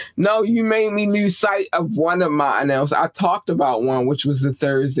say. No, you made me lose sight of one of my announcements. I talked about one, which was the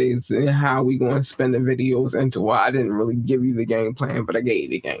Thursdays and how we going to spin the videos into what. I didn't really give you the game plan, but I gave you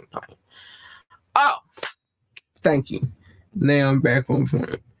the game plan. Oh, thank you. Now I'm back on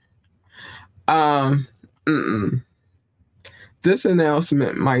point. This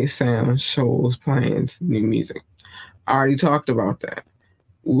announcement might sound shows, plans, new music. I already talked about that,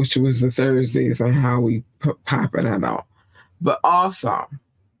 which was the Thursdays and how we popping that out. But also,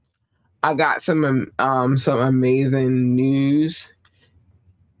 I got some amazing news.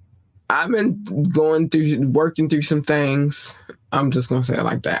 I've been working through some things. I'm just going to say it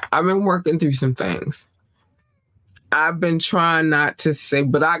like that. I've been working through some things. I've been trying not to say,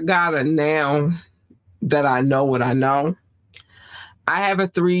 but I got it now that I know what I know. I have a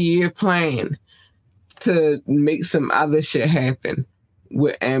 3-year plan to make some other shit happen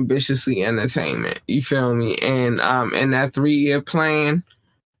with Ambitiously Entertainment. You feel me? And in that 3-year plan,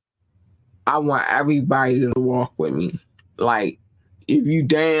 I want everybody to walk with me. Like, if you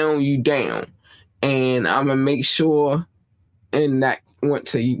down, you down. And I'm going to make sure, and that went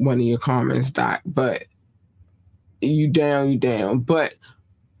to one of your comments, Doc, but you down, you down. But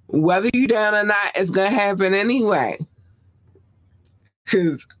whether you down or not, it's going to happen anyway.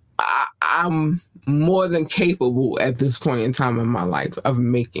 Because I'm more than capable at this point in time in my life of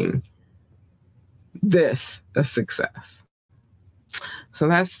making this a success. So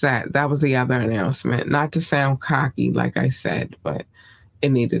that's that. That was the other announcement. Not to sound cocky, like I said, but it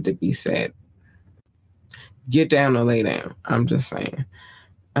needed to be said. Get down or lay down. I'm just saying.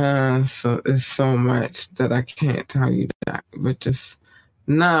 So it's so much that I can't tell you that, but just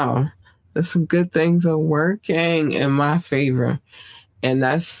know that some good things are working in my favor, and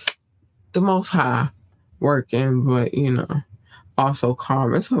that's the Most High working. But also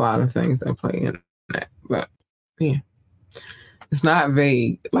karma. It's a lot of things that play in that, but yeah, it's not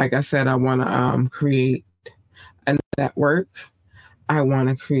vague. Like I said, I want to create a network. I want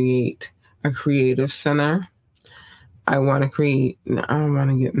to create a creative center. I want to get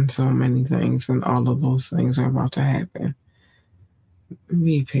in so many things, and all of those things are about to happen.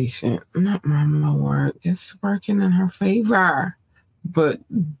 Be patient. Not my Lord. It's working in her favor. But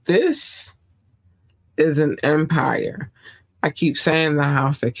this is an empire. I keep saying the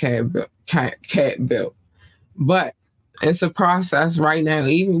house that Cat built. But it's a process right now.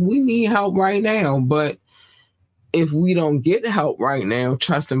 Even we need help right now. But if we don't get help right now,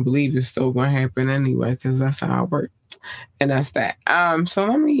 trust and believe it's still going to happen anyway, because that's how it works. And that's that. So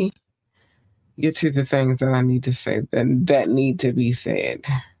let me get to the things that I need to say that need to be said.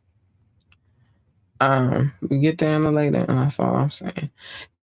 We get down to lay down. That's all I'm saying.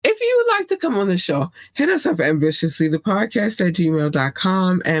 If you would like to come on the show, hit us up at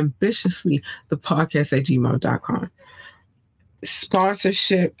ambitiouslythepodcast@gmail.com. ambitiouslythepodcast@gmail.com.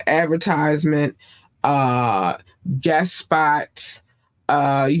 Sponsorship, advertisement, guest spots.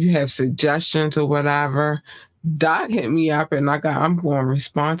 You have suggestions or whatever. Doc hit me up, and I'm going to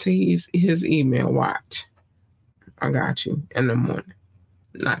respond to his email. Watch. I got you in the morning.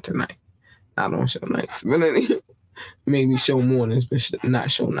 Not tonight. I don't show nights. But anyway, maybe show mornings, but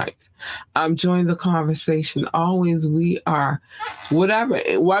not show nights. Join the conversation. Always we are,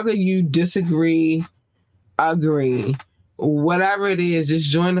 whether you disagree, agree, whatever it is, just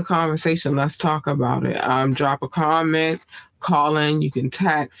join the conversation. Let's talk about it. Drop a comment, call in. You can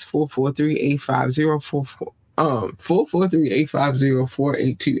text 443-850-44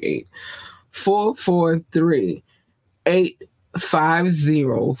 443-850-4828.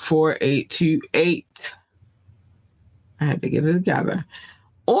 443-850-4828. I had to get it together.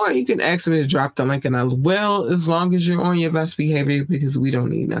 Or you can ask me to drop the link, and I will, as long as you're on your best behavior, because we don't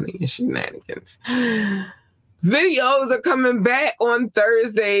need none of your shenanigans. Videos are coming back on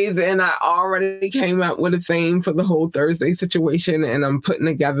Thursdays, and I already came up with a theme for the whole Thursday situation, and I'm putting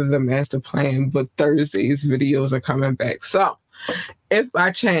together the master plan, but Thursdays videos are coming back. So if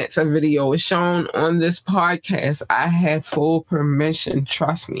by chance a video is shown on this podcast, I have full permission.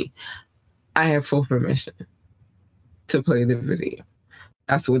 Trust me, I have full permission to play the video.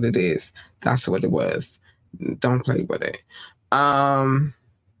 That's what it is. That's what it was. Don't play with it.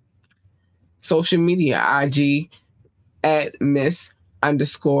 Social media, IG at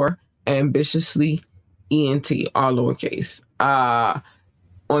Miss_ambitiously ENT, all lowercase. On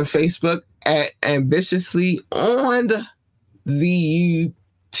Facebook at ambitiously, on the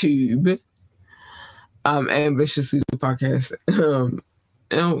YouTube, ambitiously the podcast.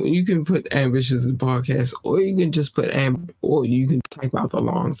 You can put Ambitiously Podcast, or you can just put or you can type out the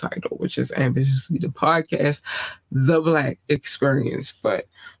long title, which is Ambitiously the Podcast, The Black Experience. But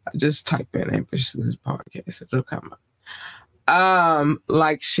just type in Ambitiously Podcast, it'll come up.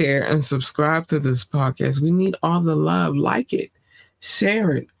 Like, share, and subscribe to this podcast. We need all the love. Like it,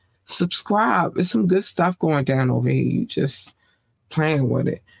 share it, subscribe. There's some good stuff going down over here. You just playing with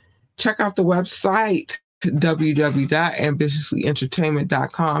it. Check out the website,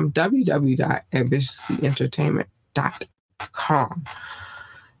 www.ambitiouslyentertainment.com, www.ambitiouslyentertainment.com.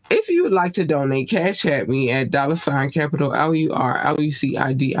 If you would like to donate, cash at me at $capital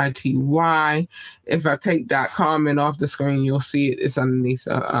LURLUCIDITY. If I take .com off the screen, you'll see it. It's underneath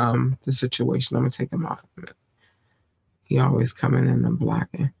the situation. I'm gonna take him off a minute. He always coming in and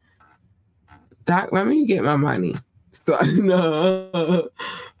blocking. Doc, let me get my money. So, no.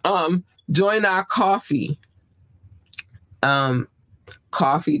 Join our coffee.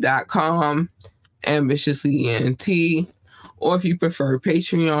 Coffee.com, ambitiously ENT. Or if you prefer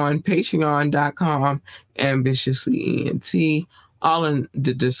Patreon, patreon.com, ambitiously ENT. All in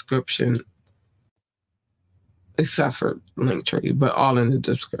the description, except for Linktree, but all in the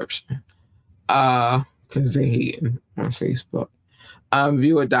description. Because they hating on Facebook.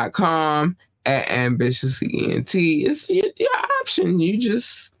 Viewer.com at ambitiously ENT. It's your option. You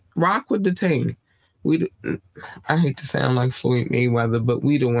just rock with the team. I hate to sound like Floyd Mayweather, but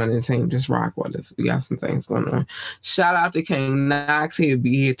we the one in the team. Just rock with us. We got some things going on. Shout out to King Knox. He'll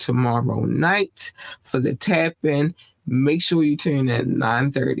be here tomorrow night for the tap-in. Make sure you tune in at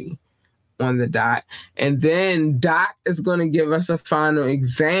 9:30 on the dot. And then Doc is going to give us a final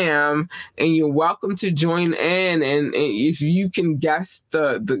exam, and you're welcome to join in. And if you can guess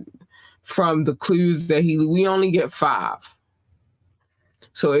the from the clues that we only get 5.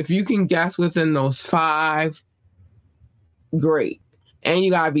 So if you can guess within those 5, great. And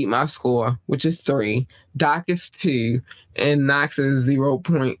you got to beat my score, which is 3. Doc is 2, and Knox is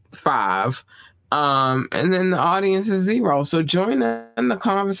 0.5. And then the audience is 0. So join in the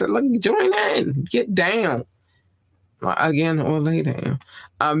conversation. Look, join in. Get down. Again, or lay down.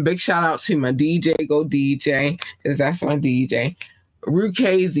 Big shout out to my DJ, Go DJ, because that's my DJ.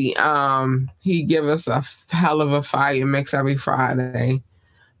 Rukazy, he give us a hell of a fire mix every Friday.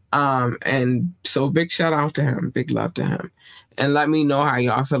 And so big shout out to him, big love to him. And let me know how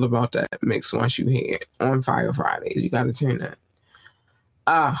y'all feel about that mix once you hear it on Fire Fridays. You got to tune in.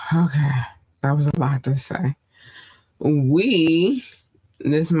 Okay. That was a lot to say.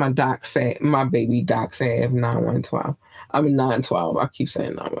 This is my my baby Doc Sav 9112. 912. I keep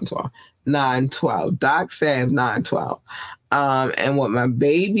saying 9112. 912. Doc Sav 912. And what my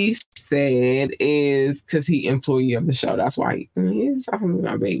baby said is, because he employee of the show, that's why he's talking about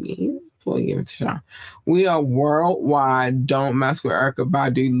my baby. He's employee of the show. We are worldwide. Don't mess with Erykah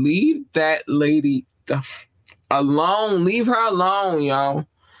Badu. Leave that lady alone. Leave her alone, y'all.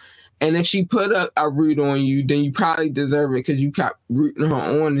 And if she put a root on you, then you probably deserve it, because you kept rooting her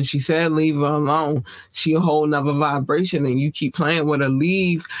on. And she said, leave her alone. She a whole nother vibration, and you keep playing with her.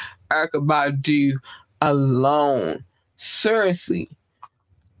 Leave Erykah Badu alone. Seriously.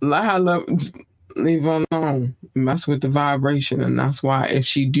 Let her leave her alone. Mess with the vibration. And that's why if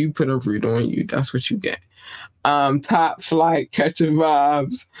she do put a root on you, that's what you get. Top Flight, Catching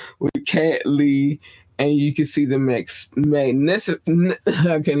Vibes with Cat Lee. And you can see the magnificent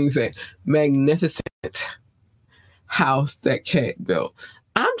house that Cat built.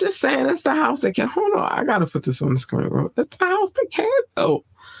 I'm just saying it's the house that can. Hold on, I gotta put this on the screen, bro. It's the house that can. Oh,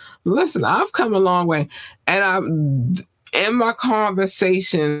 listen, I've come a long way, and I'm in my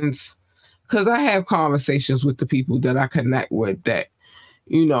conversations because I have conversations with the people that I connect with that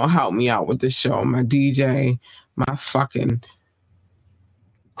help me out with the show. My DJ, my fucking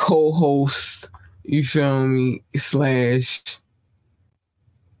co-host. You feel me? Slash,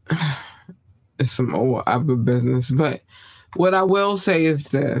 it's some old other business, but what I will say is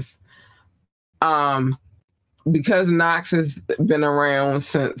this. Um, because Knox has been around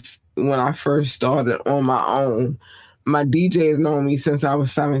since when I first started on my own, my DJ has known me since I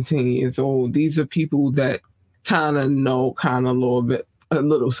was 17 years old. These are people that kind of know a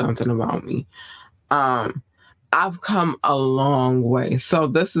little something about me. Um, I've come a long way. So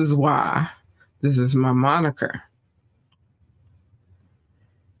this is why this is my moniker.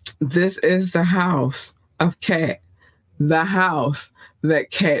 This is the house of Cat. The house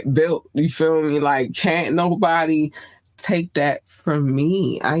that Cat built. You feel me? Like, can't nobody take that from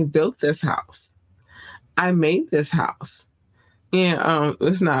me. I built this house. I made this house. Yeah,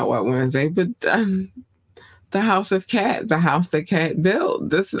 it's not what Wednesday, but the house of Cat, the house that Cat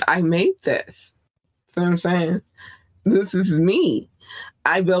built. I made this. You know what I'm saying? This is me.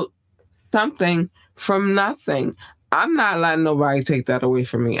 I built something from nothing. I'm not letting nobody take that away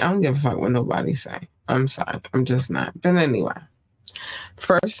from me. I don't give a fuck what nobody say. I'm sorry. I'm just not. But anyway,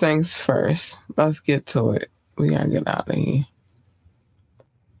 first things first. Let's get to it. We gotta get out of here.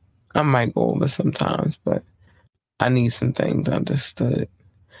 I might go over sometimes, but I need some things understood.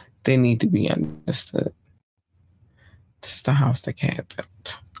 They need to be understood. This is the house the Cat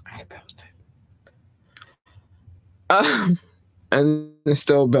built. I built it. And it's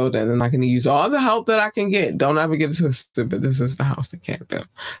still building, and I can use all the help that I can get. Don't ever get it twisted, but this is the house the Cat built.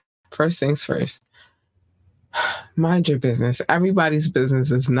 First things first. Mind your business. Everybody's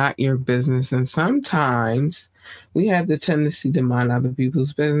business is not your business, and sometimes we have the tendency to mind other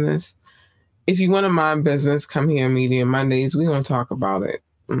people's business. If you want to mind business, come here Media Mondays. We're going to talk about it.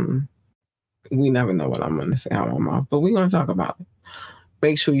 We never know what I'm going to say out of my mouth, but we're going to talk about it.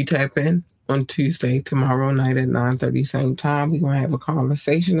 Make sure you tap in on Tuesday, tomorrow night at 9:30 same time. We're going to have a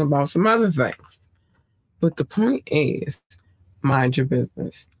conversation about some other things. But the point is, mind your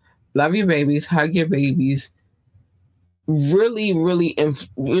business. Love your babies. Hug your babies. Really, really,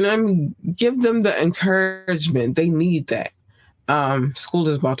 give them the encouragement. They need that. School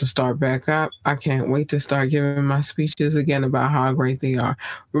is about to start back up. I can't wait to start giving my speeches again about how great they are.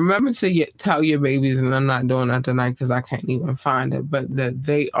 Remember to tell your babies, and I'm not doing that tonight because I can't even find it, but that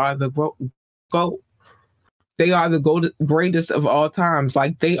they are the GOAT. They are the greatest of all times.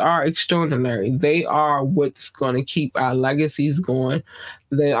 Like, they are extraordinary. They are what's going to keep our legacies going.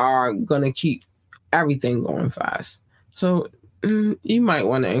 They are going to keep everything going for us. So you might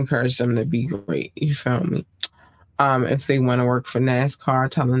want to encourage them to be great. You feel me? If they want to work for NASCAR,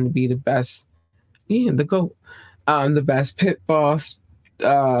 tell them to be the best. Yeah, the GOAT. The best pit boss,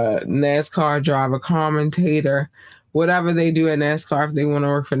 NASCAR driver, commentator, whatever they do at NASCAR. If they want to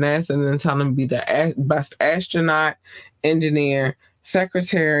work for NASA, then tell them to be the best astronaut, engineer,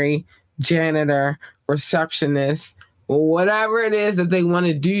 secretary, janitor, receptionist, whatever it is that they want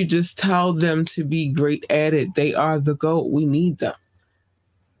to do. Just tell them to be great at it. They are the GOAT. We need them.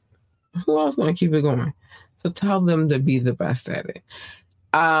 Who else gonna keep it going? So tell them to be the best at it.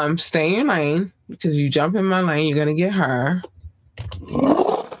 Stay in your lane, because you jump in my lane, you're gonna get her.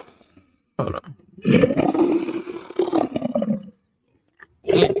 Hold on.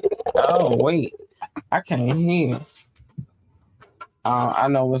 Yeah. Oh wait, I can't hear. I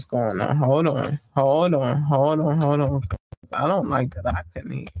know what's going on. Hold on. I don't like that I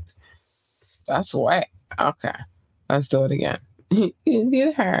couldn't hear. That's whack. Okay, let's do it again. You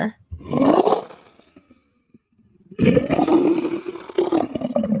get her.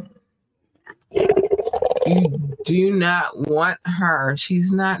 You do not want her.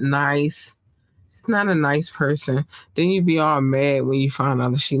 She's not nice. She's not a nice person. Then you be all mad when you find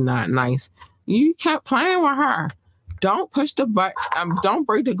out that she's not nice. You kept playing with her. Don't push the button. Don't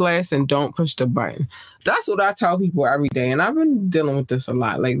break the glass and don't push the button. That's what I tell people every day. And I've been dealing with this a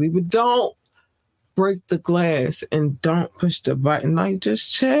lot lately. But don't break the glass and don't push the button. Like,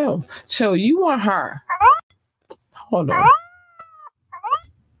 just chill. Chill. You want her. Hold on.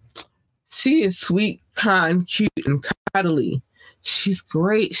 She is sweet, kind, cute, and cuddly. She's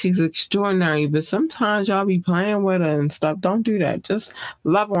great. She's extraordinary. But sometimes y'all be playing with her and stuff. Don't do that. Just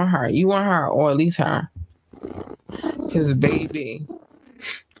love on her. You want her, or at least her. Because, baby,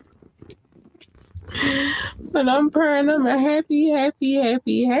 when I'm purring, I'm a happy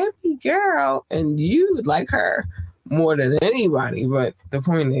girl. And you like her more than anybody. But the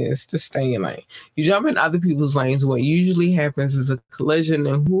point is to stay in your lane. You jump in other people's lanes. What usually happens is a collision,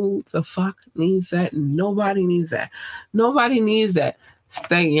 and who the fuck needs that? Nobody needs that. Nobody needs that.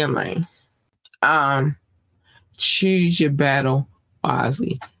 Stay in your lane. Choose your battle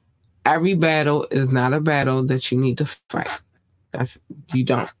wisely. Every battle is not a battle that you need to fight. You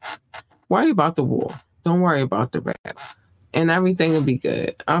don't worry about the war. Don't worry about the battle, and everything will be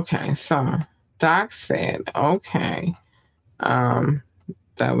good. Okay, so Doc said, okay,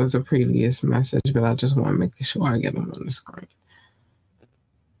 that was a previous message, but I just want to make sure I get them on the screen.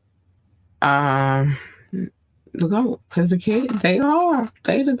 Go, because the kids, they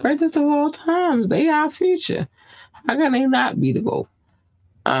the greatest of all times. They our future. How can they not be the GOAT?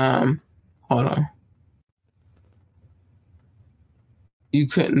 Hold on. You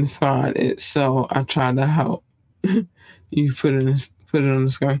couldn't find it, so I tried to help. You put it on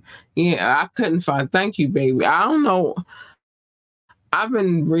the screen. Yeah, I couldn't find. Thank you, baby. I don't know. I've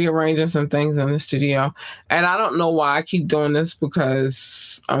been rearranging some things in the studio, and I don't know why I keep doing this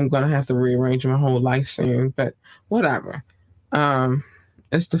because I'm gonna have to rearrange my whole life soon. But whatever.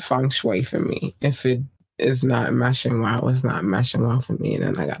 It's the feng shui for me. If it is not meshing well, it's not meshing well for me, and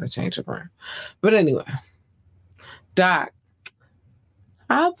then I gotta change it around. But anyway, Doc,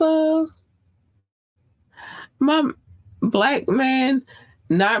 Abba, my black man,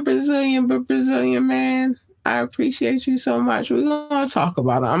 not Brazilian, but Brazilian man. I appreciate you so much. We're gonna talk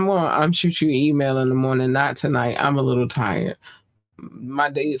about it. I'm shoot you an email in the morning, not tonight. I'm a little tired.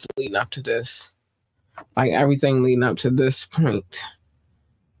 My days leading up to this. Like everything leading up to this point.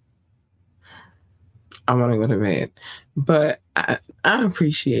 I wanna go to bed. But I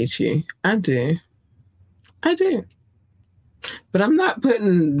appreciate you. I do. But I'm not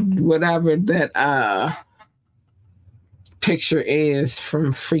putting whatever that picture is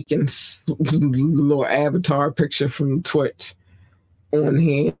from freaking little avatar picture from Twitch on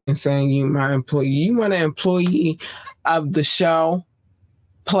here and saying you my employee. You want an employee of the show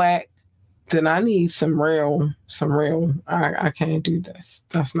plaque? Then I need some real. I can't do this.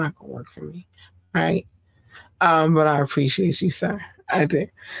 That's not gonna work for me, right? But I appreciate you, sir. I do.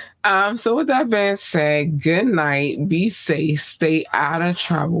 So with that being said, good night. Be safe. Stay out of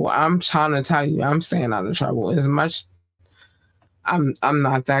trouble. I'm trying to tell you, I'm staying out of trouble. As much I'm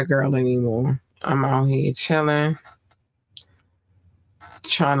not that girl anymore. I'm out here chilling,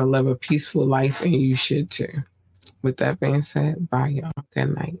 trying to live a peaceful life, and you should too. With that being said, bye y'all.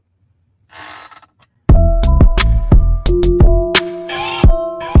 Good night.